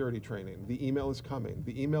cybersecurity training. The email is coming.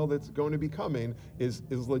 The email that's going to be coming is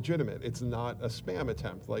legitimate. It's not a spam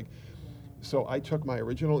attempt. So I took my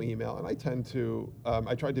original email, and I tend to,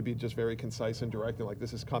 I tried to be just very concise and direct, and like,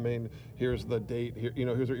 this is coming, here's the date, here's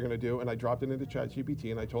what you're gonna do, and I dropped it into ChatGPT,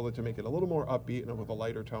 and I told it to make it a little more upbeat and with a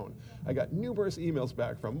lighter tone. I got numerous emails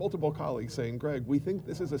back from multiple colleagues saying, Greg, we think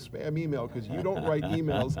this is a spam email because you don't write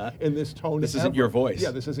emails in this tone. This isn't your voice. Yeah,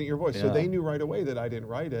 this isn't your voice. Yeah. So they knew right away that I didn't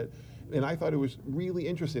write it. And I thought it was really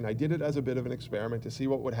interesting. I did it as a bit of an experiment to see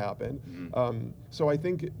what would happen. So I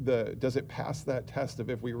think does it pass that test of,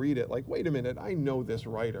 if we read it, like, wait a minute, I know this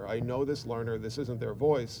writer, I know this learner, this isn't their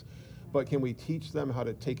voice, but can we teach them how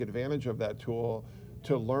to take advantage of that tool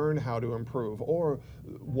to learn how to improve? Or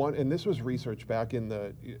and this was research back in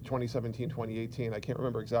the 2017, 2018, I can't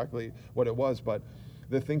remember exactly what it was, but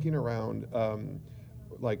the thinking around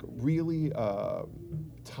like really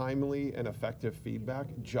timely and effective feedback,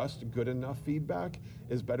 just good enough feedback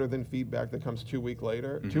is better than feedback that comes 2 weeks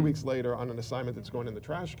later, 2 weeks later on an assignment that's going in the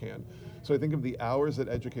trash can. So I think of the hours that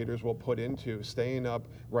educators will put into staying up,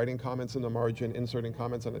 writing comments in the margin, inserting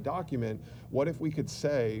comments on a document. What if we could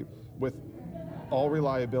say, with all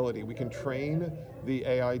reliability, we can train the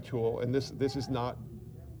AI tool, and this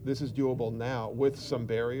is doable now with some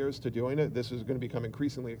barriers to doing it. This is going to become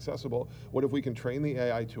increasingly accessible. What if we can train the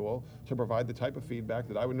AI tool to provide the type of feedback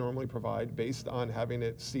that I would normally provide based on having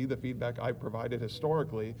it see the feedback I've provided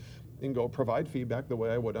historically and go provide feedback the way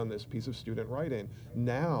I would on this piece of student writing?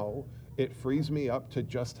 Now, it frees me up to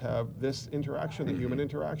just have this interaction, the human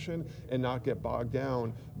interaction, and not get bogged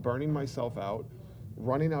down, burning myself out,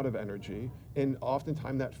 running out of energy, and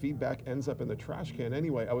oftentimes that feedback ends up in the trash can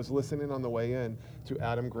anyway. I was listening on the way in to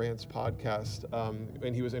Adam Grant's podcast,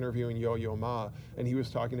 and he was interviewing Yo-Yo Ma, and he was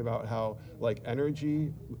talking about how, like,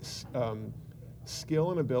 energy, skill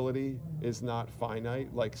and ability is not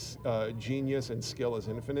finite, like genius and skill is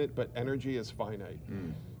infinite, but energy is finite,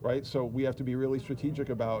 right? So we have to be really strategic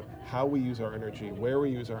about how we use our energy, where we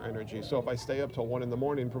use our energy. So if I stay up till 1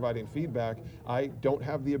 a.m. providing feedback, I don't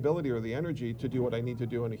have the ability or the energy to do what I need to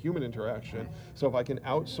do in a human interaction. So if I can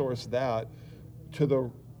outsource that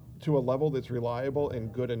to a level that's reliable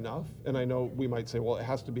and good enough, and I know we might say, well, it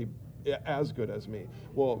has to be as good as me.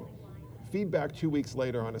 Well, feedback 2 weeks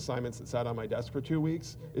later on assignments that sat on my desk for 2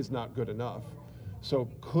 weeks is not good enough. So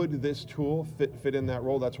could this tool fit in that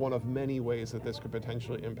role? That's one of many ways that this could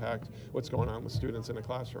potentially impact what's going on with students in a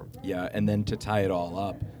classroom. Yeah, and then to tie it all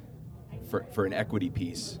up, for an equity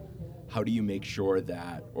piece, how do you make sure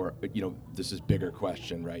that, or, this is bigger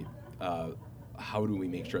question, right? How do we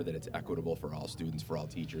make sure that it's equitable for all students, for all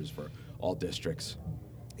teachers, for all districts?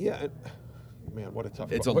 Yeah. Man, what a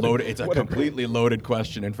tough It's a completely loaded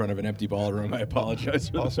question in front of an empty ballroom. I apologize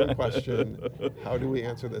for also that. a question, how do we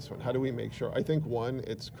answer this one? How do we make sure? I think, one,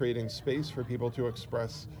 it's creating space for people to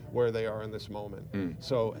express where they are in this moment.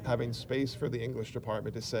 So having space for the English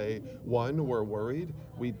department to say, one, we're worried,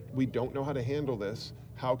 we don't know how to handle this.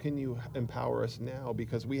 How can you empower us now?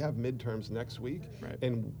 Because we have midterms next week, right,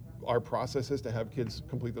 and our process is to have kids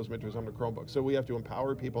complete those midterms on the Chromebook. So we have to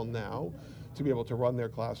empower people now to be able to run their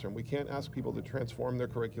classroom. We can't ask people to transform their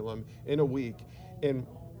curriculum in a week. And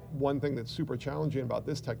one thing that's super challenging about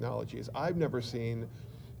this technology is I've never seen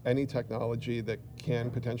any technology that can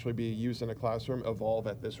potentially be used in a classroom evolve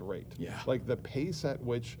at this rate. Yeah. Like the pace at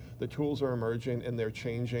which the tools are emerging and they're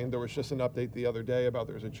changing. There was just an update the other day about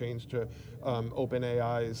there's a change to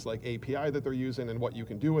OpenAI's like API that they're using and what you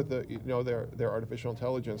can do with their artificial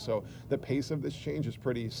intelligence. So the pace of this change is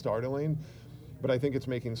pretty startling. But I think it's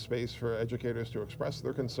making space for educators to express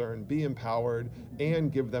their concern, be empowered,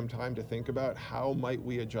 and give them time to think about how might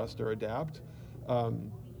we adjust or adapt.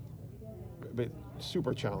 But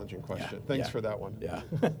super challenging question. Thanks for that one. Yeah.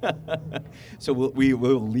 So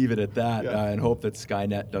we'll leave it at that and hope that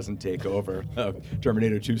Skynet doesn't take over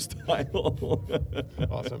Terminator 2 style.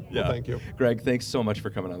 Awesome. Well, thank you. Greg, thanks so much for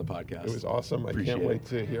coming on the podcast. It was awesome. I can't wait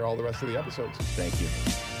to hear all the rest of the episodes. Thank you.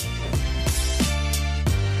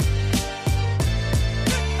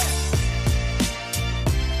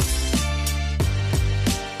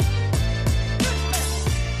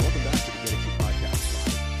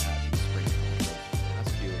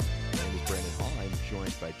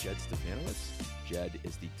 Jed Stefanowicz. Jed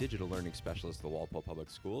is the Digital Learning Specialist at the Walpole Public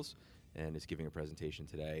Schools and is giving a presentation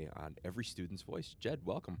today on every student's voice. Jed,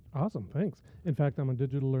 welcome. Awesome, thanks. In fact, I'm a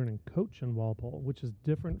digital learning coach in Walpole, which is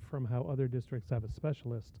different from how other districts have a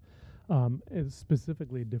specialist. It's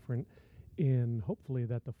specifically different in hopefully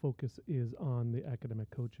that the focus is on the academic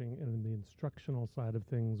coaching and the instructional side of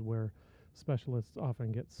things where specialists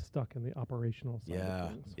often get stuck in the operational side of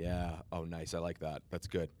things. Yeah. Oh, nice. I like that. That's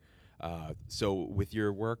good. So with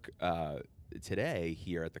your work today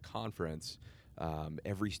here at the conference,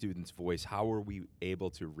 every student's voice, how are we able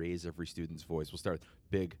to raise every student's voice? We'll start with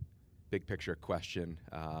big picture question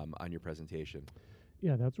on your presentation.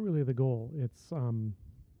 Yeah, that's really the goal. It's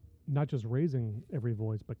not just raising every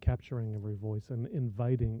voice, but capturing every voice and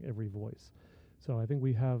inviting every voice. So I think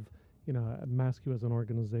we have, MassCUE as an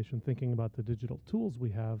organization thinking about the digital tools we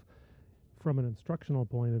have. From an instructional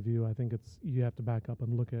point of view, I think you have to back up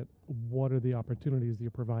and look at what are the opportunities you're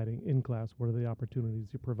providing in class, what are the opportunities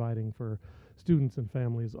you're providing for students and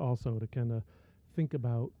families also to kind of think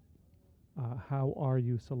about how are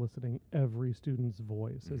you soliciting every student's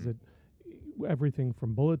voice? Mm-hmm. Is it everything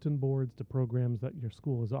from bulletin boards to programs that your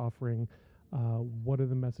school is offering? What are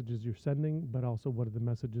the messages you're sending, but also what are the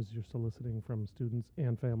messages you're soliciting from students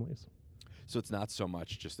and families? So it's not so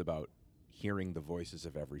much just about hearing the voices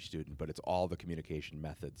of every student, but it's all the communication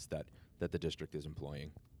methods that the district is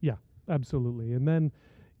employing. Yeah, absolutely. And then,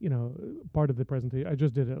 part of the presentation, I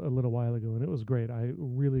just did it a little while ago, and it was great.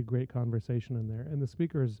 Really great conversation in there. And the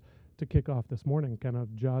speakers, to kick off this morning, kind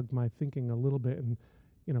of jogged my thinking a little bit and,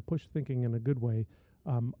 pushed thinking in a good way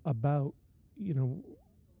about,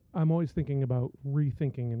 I'm always thinking about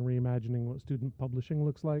rethinking and reimagining what student publishing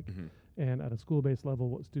looks like, and at a school-based level,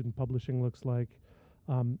 what student publishing looks like.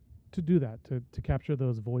 To do that, to capture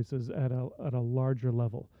those voices at a larger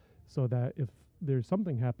level, so that if there's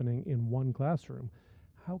something happening in one classroom,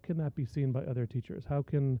 how can that be seen by other teachers? How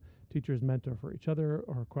can teachers mentor for each other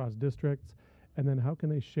or across districts? And then how can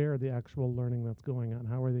they share the actual learning that's going on?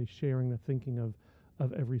 How are they sharing the thinking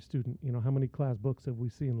of every student? How many class books have we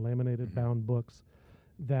seen, laminated bound books,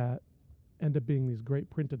 that end up being these great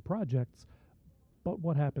printed projects, but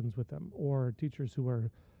what happens with them? Or teachers who are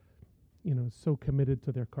so committed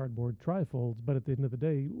to their cardboard trifolds, but at the end of the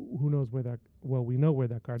day, who knows we know where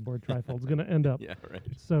that cardboard trifold's going to end up. Yeah, right.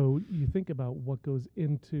 So you think about what goes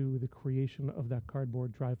into the creation of that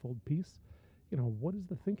cardboard trifold piece. What is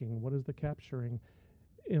the thinking? What is the capturing?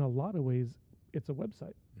 In a lot of ways, it's a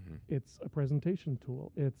website. Mm-hmm. It's a presentation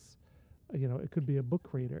tool. It's, it could be a book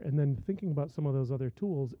creator. And then thinking about some of those other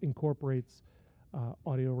tools incorporates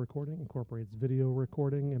audio recording, incorporates video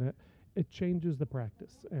recording, and it changes the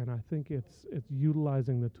practice. And I think it's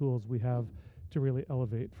utilizing the tools we have to really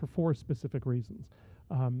elevate for 4 specific reasons.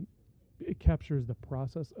 It captures the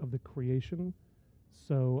process of the creation.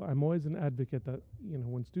 So I'm always an advocate that,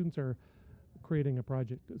 when students are creating a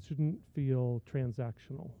project, it shouldn't feel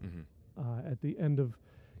transactional. Mm-hmm. At the end of,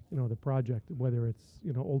 the project, whether it's,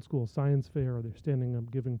 old school science fair or they're standing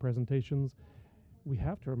up giving presentations, we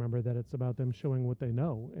have to remember that it's about them showing what they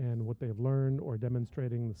know and what they've learned or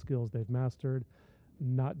demonstrating the skills they've mastered,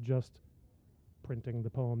 not just printing the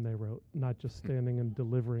poem they wrote, not just standing and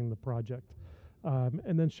delivering the project.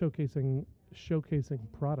 And then showcasing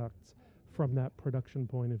products from that production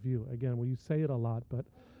point of view. Again, we say it a lot, but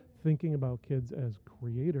thinking about kids as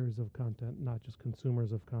creators of content, not just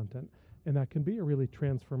consumers of content. And that can be a really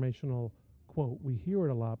transformational quote. We hear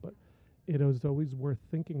it a lot, but it is always worth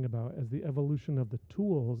thinking about as the evolution of the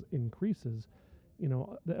tools increases.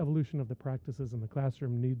 The evolution of the practices in the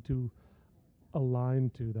classroom need to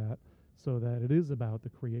align to that so that it is about the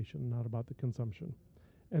creation, not about the consumption.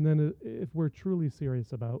 And then if we're truly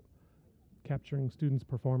serious about capturing students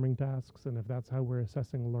performing tasks, and if that's how we're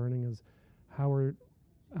assessing learning, is how are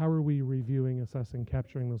we reviewing, assessing,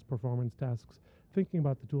 capturing those performance tasks, thinking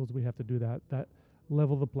about the tools we have to do that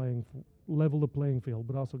level the playing field,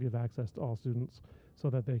 but also give access to all students so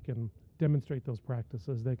that they can demonstrate those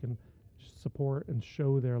practices. They can support and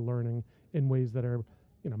show their learning in ways that are,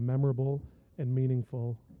 memorable and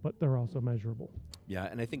meaningful, but they're also measurable. Yeah,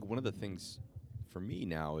 and I think one of the things for me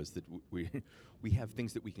now is that we have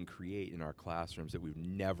things that we can create in our classrooms that we've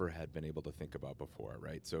never had been able to think about before,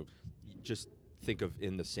 right? So just think of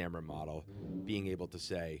in the SAMR model, being able to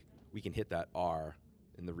say, we can hit that R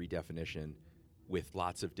in the redefinition with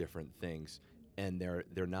lots of different things, and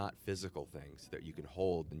they're not physical things that you can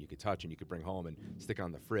hold and you can touch and you can bring home and stick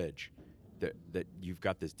on the fridge. That you've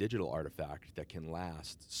got this digital artifact that can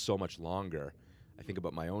last so much longer. I think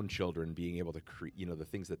about my own children being able to create, the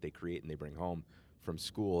things that they create and they bring home from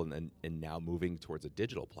school, and now moving towards a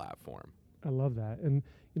digital platform. I love that. And,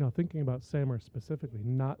 thinking about SAMR specifically,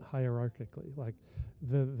 not hierarchically, like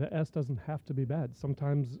the S doesn't have to be bad.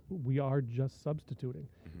 Sometimes we are just substituting.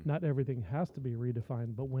 Mm-hmm. Not everything has to be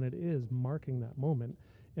redefined, but when it is, marking that moment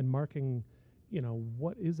and marking,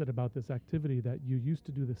 what is it about this activity that you used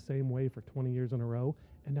to do the same way for 20 years in a row,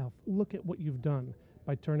 and now look at what you've done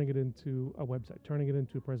by turning it into a website, turning it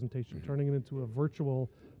into a presentation, Mm-hmm. turning it into a virtual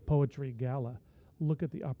poetry gala. Look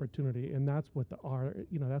at the opportunity, and that's what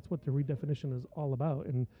that's what the redefinition is all about.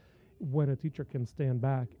 And when a teacher can stand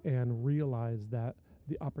back and realize that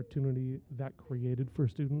the opportunity that created for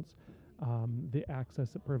students, the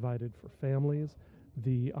access it provided for families,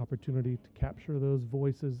 the opportunity to capture those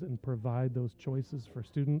voices and provide those choices for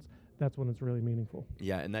students, that's when it's really meaningful.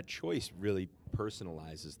 Yeah, and that choice really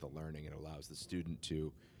personalizes the learning. It allows the student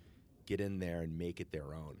to get in there and make it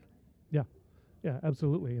their own. Yeah,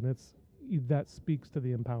 absolutely. And that speaks to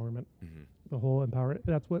the empowerment, Mm-hmm. the whole empowerment.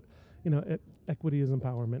 That's what, equity is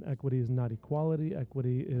empowerment. Equity is not equality.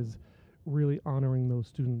 Equity is really honoring those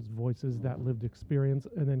students' voices, that lived experience,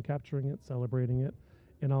 and then capturing it, celebrating it,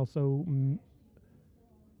 and also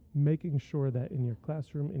making sure that in your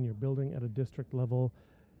classroom, in your building, at a district level,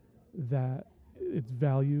 that it's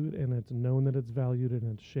valued and it's known that it's valued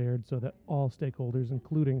and it's shared, so that all stakeholders,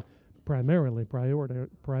 including primarily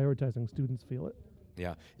prioritizing students, feel it.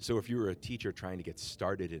 Yeah. So if you were a teacher trying to get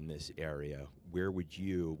started in this area,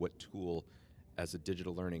 what tool, as a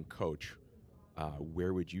digital learning coach,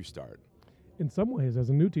 where would you start? In some ways, as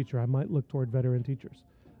a new teacher, I might look toward veteran teachers.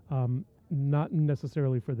 Not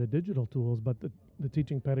necessarily for the digital tools, but the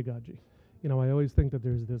teaching pedagogy. I always think that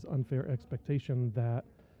there's this unfair expectation that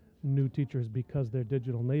new teachers, because they're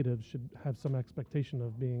digital natives, should have some expectation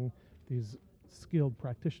of being these skilled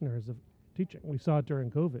practitioners of teaching. We saw it during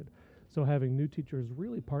COVID. So having new teachers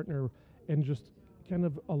really partner and just kind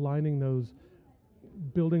of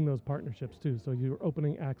building those partnerships too. So you're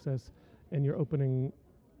opening access and you're opening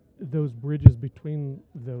those bridges between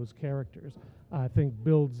those characters, I think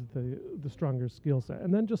builds the stronger skill set.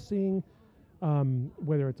 And then just seeing,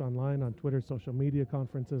 whether it's online, on Twitter, social media,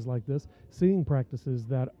 conferences like this, seeing practices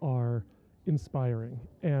that are inspiring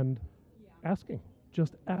and asking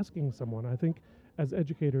someone. I think as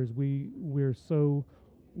educators, we're so,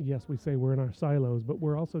 yes, we say we're in our silos, but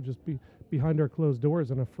we're also just behind our closed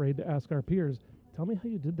doors and afraid to ask our peers, tell me how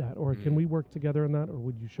you did that, or can we work together on that, or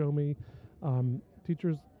would you show me?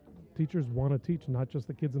 Teachers want to teach, not just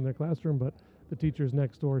the kids in their classroom, but the teachers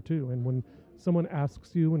next door too. And when someone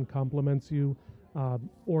asks you and compliments you,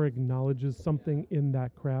 or acknowledges something in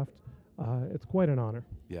that craft, it's quite an honor.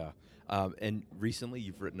 Yeah. And recently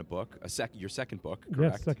you've written a book, your second book,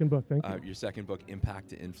 correct? Yes, second book, thank you. Your second book, Impact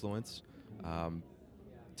to Influence.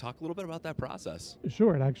 Talk a little bit about that process.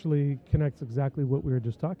 Sure, it actually connects exactly what we were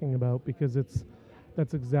just talking about, because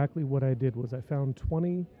that's exactly what I did. Was I found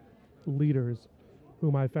 20 leaders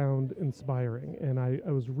whom I found inspiring, and I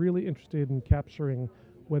was really interested in capturing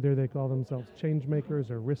whether they call themselves change makers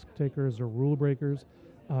or risk takers or rule breakers.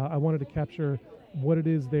 I wanted to capture what it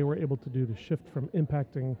is they were able to do to shift from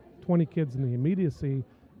impacting 20 kids in the immediacy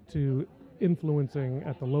to influencing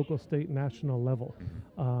at the local, state, national level.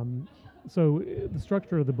 So the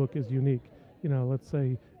structure of the book is unique. Let's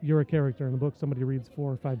say you're a character in the book, somebody reads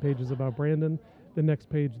 4 or 5 pages about Brandon, the next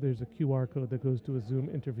page there's a QR code that goes to a Zoom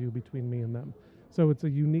interview between me and them. So it's a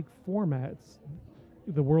unique format.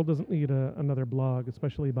 The world doesn't need another blog,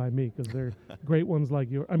 especially by me, because there are great ones like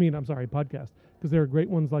podcast, because there are great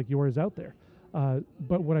ones like yours out there.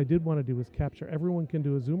 But what I did want to do is capture, everyone can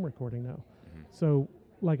do a Zoom recording now. So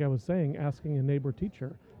like I was saying, asking a neighbor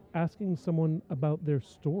teacher, asking someone about their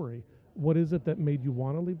story. What is it that made you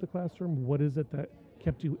want to leave the classroom? What is it that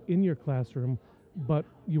kept you in your classroom, but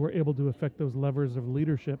you were able to affect those levers of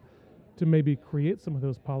leadership to maybe create some of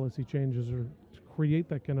those policy changes, or to create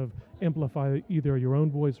that kind of amplify either your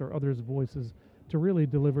own voice or others' voices to really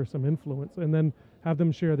deliver some influence, and then have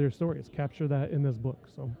them share their stories, capture that in this book.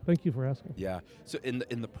 So thank you for asking. Yeah. So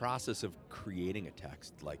in the process of creating a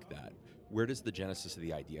text like that, where does the genesis of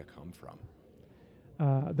the idea come from?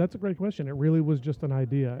 That's a great question. It really was just an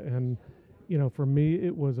idea. And, for me,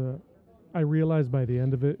 it was I realized by the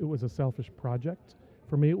end of it, it was a selfish project.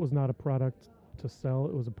 For me, it was not a product to sell.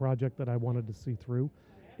 It was a project that I wanted to see through.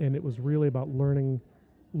 And it was really about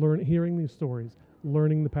hearing these stories,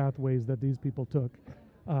 learning the pathways that these people took.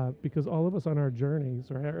 Because all of us on our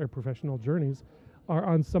journeys, or our professional journeys, are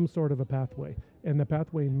on some sort of a pathway. And the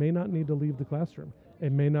pathway may not need to leave the classroom.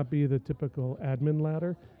 It may not be the typical admin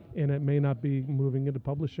ladder, and it may not be moving into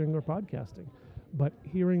publishing or podcasting. But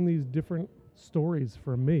hearing these different stories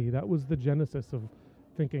for me, that was the genesis of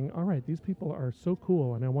thinking, all right, these people are so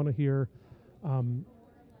cool, and I want to hear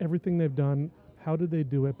everything they've done. How did they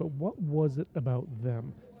do it? But what was it about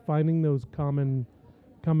them? Finding those common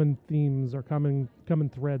themes or common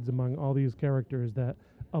threads among all these characters that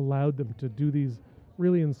allowed them to do these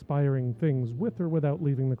really inspiring things with or without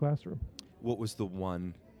leaving the classroom. What was the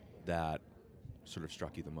one that sort of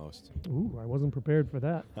struck you the most? Ooh, I wasn't prepared for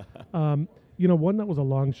that. One that was a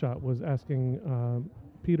long shot was asking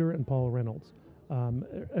Peter and Paul Reynolds.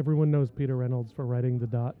 Everyone knows Peter Reynolds for writing The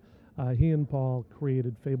Dot. He and Paul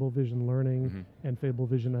created Fablevision Learning and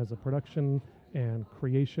Fablevision as a production and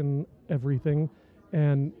creation, everything.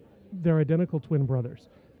 And they're identical twin brothers.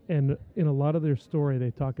 And in a lot of their story, they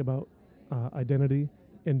talk about identity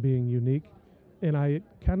and being unique. And I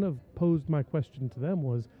kind of posed my question to them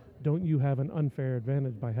was, don't you have an unfair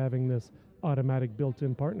advantage by having this automatic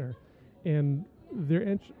built-in partner? And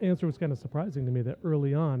their answer was kind of surprising to me, that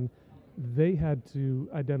early on, they had to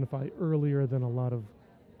identify earlier than a lot of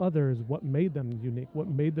others what made them unique, what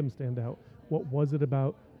made them stand out, what was it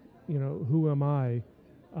about, who am I,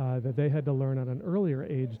 that they had to learn at an earlier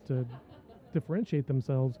age to differentiate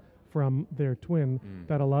themselves from their twin,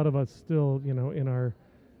 that a lot of us still,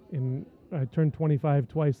 I turned 25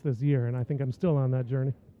 twice this year, and I think I'm still on that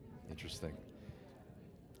journey. Interesting.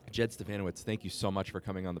 Jed Stefanowicz, thank you so much for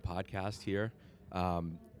coming on the podcast here.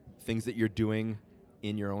 Things that you're doing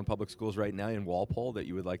in your own public schools right now in Walpole that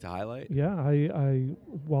you would like to highlight? Yeah,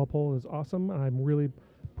 Walpole is awesome. I'm really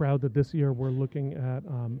proud that this year we're looking at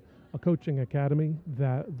a coaching academy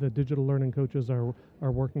that the digital learning coaches are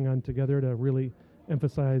working on together to really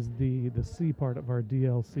emphasize the C part of our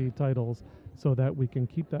DLC titles, so that we can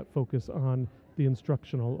keep that focus on the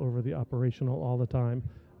instructional over the operational all the time,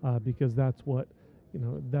 because that's what,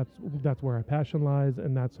 that's where our passion lies,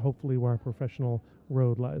 and that's hopefully where our professional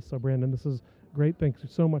road lies. So Brandon, this is great. Thanks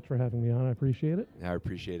so much for having me on. I appreciate it. I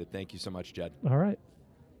appreciate it. Thank you so much, Jed. All right.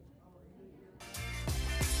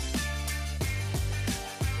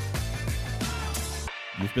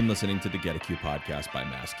 You've been listening to the Get a Q podcast by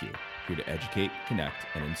MassQ, here to educate, connect,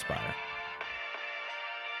 and inspire.